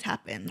 wow, this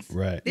happens.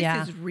 Right. This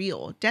Yeah. is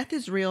real. Death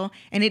is real.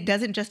 And it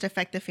doesn't just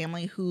affect the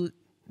family who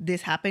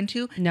this happened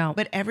to, No.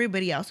 but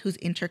everybody else who's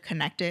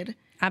interconnected.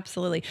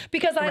 Absolutely.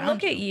 Because I Around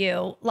look at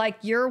you like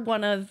you're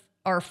one of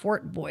our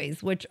Fort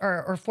boys, which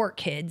are or Fort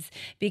kids,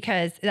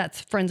 because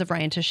that's Friends of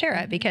Ryan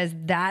Teixeira, because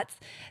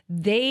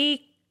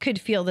they could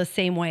feel the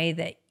same way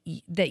that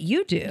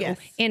you do Yes.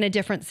 in a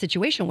different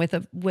situation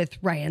with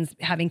Ryan's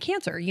having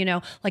cancer, you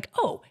know, like,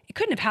 oh, it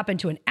couldn't have happened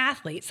to an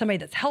athlete, somebody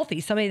that's healthy,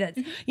 somebody that's,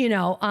 you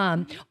know,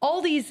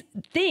 all these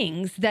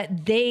things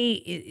that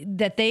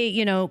they,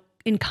 you know,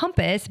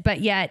 encompass,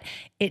 but yet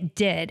it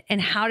did.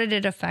 And how did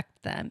it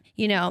affect them?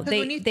 You know, 'Cause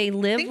when you they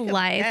live think of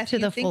life death, to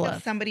you the think of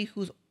fullest. somebody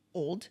who's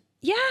old.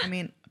 Yeah. I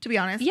mean, to be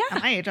honest, Yeah.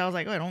 at my age, I was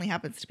like, oh, it only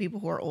happens to people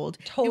who are old.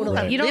 People Totally. who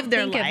have You don't lived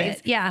their think of it.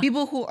 lives. Yeah.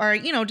 People who are,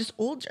 you know, just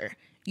older.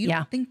 You Yeah.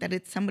 don't think that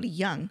it's somebody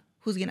young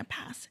who's going to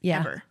pass.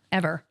 Yeah.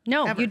 Ever.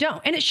 No, Ever. you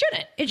don't. And it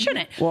shouldn't. It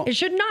shouldn't. Well- it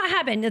should not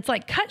happen. It's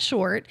like cut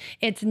short.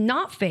 It's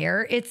not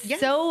fair. It's Yes.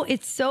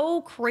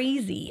 so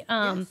crazy.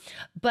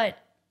 But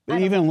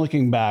But even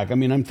looking back, I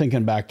mean, I'm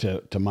thinking back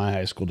to my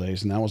high school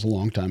days, and that was a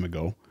long time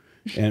ago.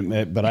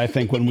 But I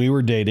think when we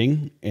were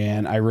dating,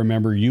 and I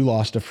remember you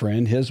lost a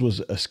friend. His was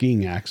a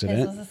skiing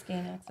accident.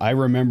 I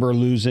remember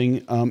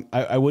losing.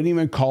 I wouldn't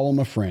even call him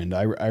a friend.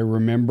 I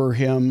remember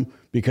him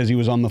because he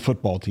was on the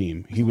football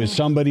team. He was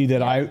somebody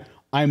that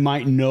I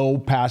might know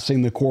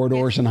passing the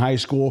corridors in high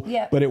school,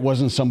 Yeah. but it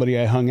wasn't somebody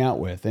I hung out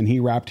with. And he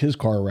wrapped his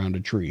car around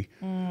a tree.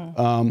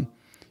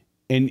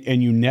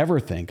 And you never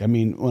think. I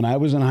mean, when I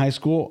was in high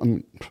school,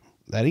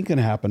 that ain't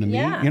gonna happen to me.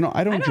 Yeah. You know,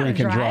 I don't I know how drink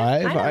to and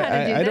drive. drive. I know how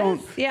to do I don't.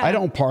 this. Yeah. I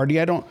don't party.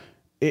 I don't.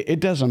 It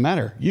doesn't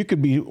matter. You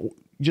could be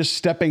just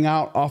stepping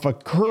out off a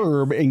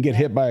curb and get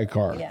hit by a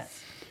car.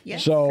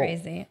 Yes. So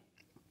crazy.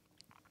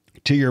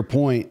 to your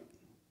point,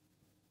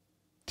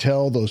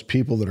 tell those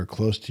people that are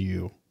close to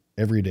you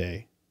every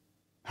day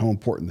how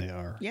important they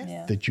are. Yes.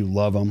 Yeah. That you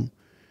love them,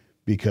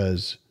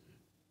 because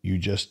you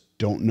just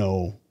don't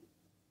know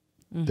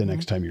the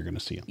next time you're going to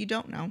see them. You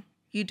don't know.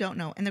 You don't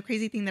know. And the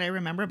crazy thing that I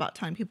remember about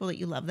telling people that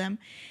you love them,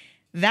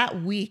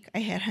 that week I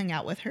had hung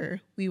out with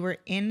her. We were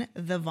in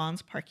the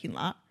Vons parking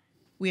lot.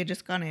 We had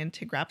just gone in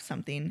to grab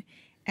something,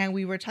 and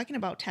we were talking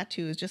about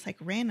tattoos just like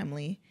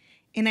randomly.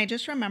 And I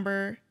just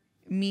remember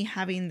me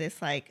having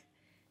this like,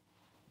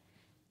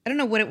 I don't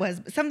know what it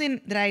was, but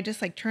something that I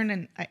just like turned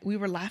and we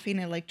were laughing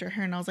and I looked at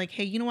her and I was like,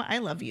 hey, you know what? I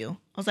love you.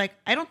 I was like,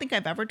 I don't think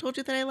I've ever told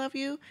you that I love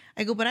you.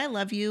 I go, but I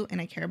love you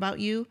and I care about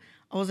you.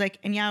 I was like,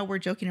 and yeah, we're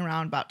joking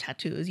around about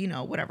tattoos, you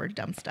know, whatever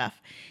dumb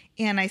stuff.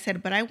 And I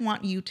said, but I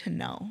want you to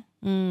know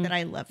that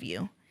I love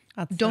you.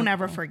 Don't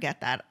ever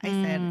forget that. I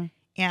said,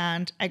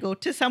 and I go,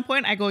 to some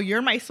point, I go,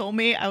 you're my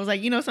soulmate. I was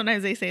like, you know,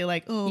 sometimes they say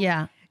like, oh,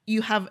 Yeah.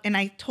 you have, and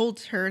I told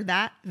her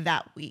that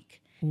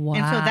week. Wow.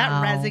 And so that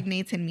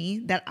resonates in me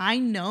that I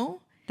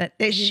know that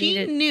you she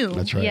needed- knew.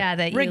 That's right. Yeah.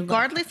 That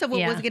Regardless of what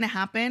yeah. was going to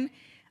happen,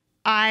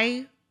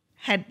 I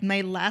had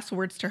my last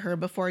words to her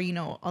before, you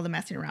know, all the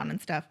messing around and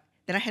stuff,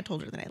 that I had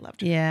told her that I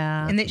loved her.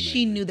 Yeah. And that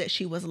she knew that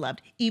she was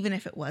loved, even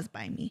if it was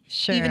by me.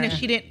 Sure. Even if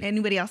she didn't,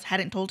 anybody else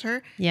hadn't told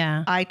her.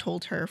 Yeah. I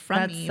told her from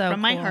That's me, so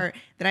from my cool. heart,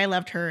 that I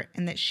loved her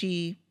and that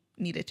she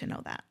needed to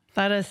know that.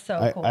 That is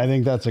so cool. I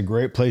think that's a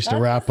great place to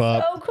wrap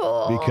up so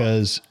cool.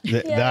 because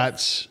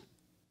that's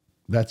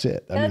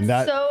it. I mean,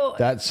 That's so-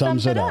 that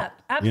sums sums it it up.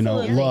 up. You know,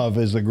 Absolutely. love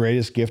is the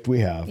greatest gift we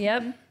have.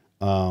 Yep.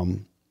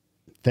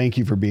 Thank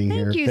you for being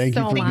here. you Thank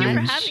so you for much. being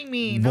Thank you for having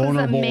me. That was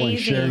vulnerable and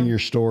amazing. sharing your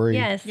story.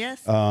 Yes.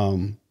 Yes.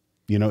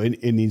 You know,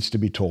 it needs to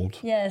be told.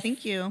 Yes.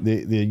 Thank you.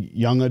 The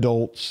young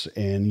adults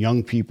and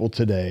young people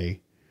today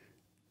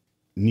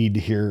need to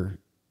hear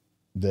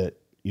that,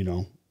 you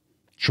know,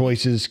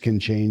 choices can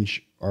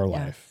change our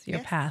life. Yes. Your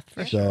Yes. path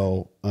for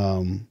sure.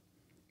 So,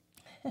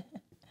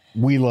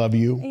 we love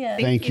you. Yeah.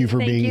 Thank you for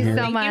Thank being you here.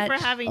 so Thank much. you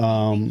for having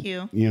me. Thank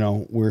you. You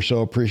know, we're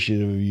so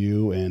appreciative of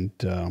you, and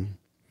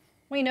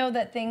We know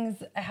that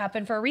things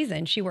happen for a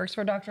reason. She works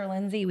for Dr.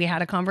 Lindsay. We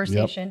had a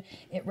conversation.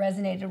 It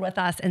resonated with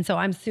us. And so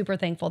I'm super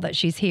thankful that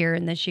she's here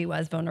and that she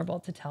was vulnerable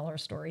to tell her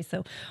story.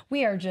 So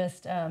we are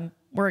just,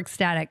 we're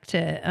ecstatic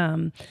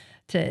to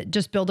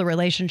just build a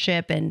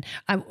relationship. And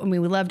I mean,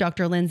 we love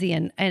Dr. Lindsay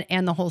and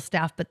the whole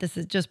staff, but this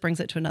just brings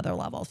it to another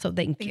level. So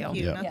thank you. Thank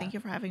you. Yep. No, thank you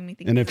for having me.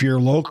 Thank and you. if you're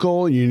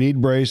local, you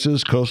need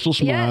braces, Coastal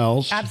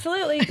Smiles, Yes,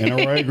 absolutely. and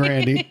Arroyo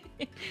Grande.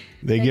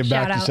 They give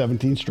back shout to out.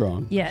 17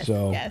 Strong. Yes.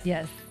 So, Yes.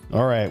 Yes.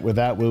 all right. With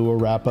that, we will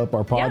wrap up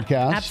our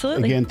podcast.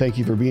 absolutely. Again, thank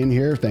you for being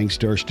here. Thanks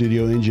to our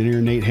studio engineer,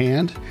 Nate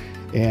Hand.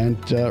 And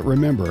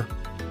remember,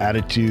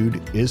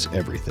 attitude is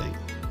everything.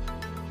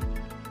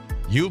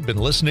 You've been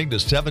listening to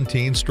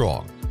 17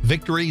 Strong.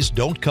 Victories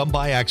don't come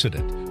by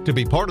accident. To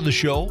be part of the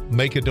show,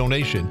 make a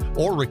donation,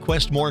 or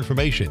request more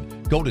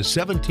information, go to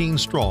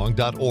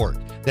 17strong.org.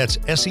 That's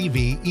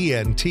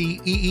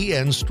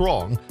SEVENTEEN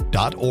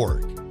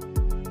strong.org.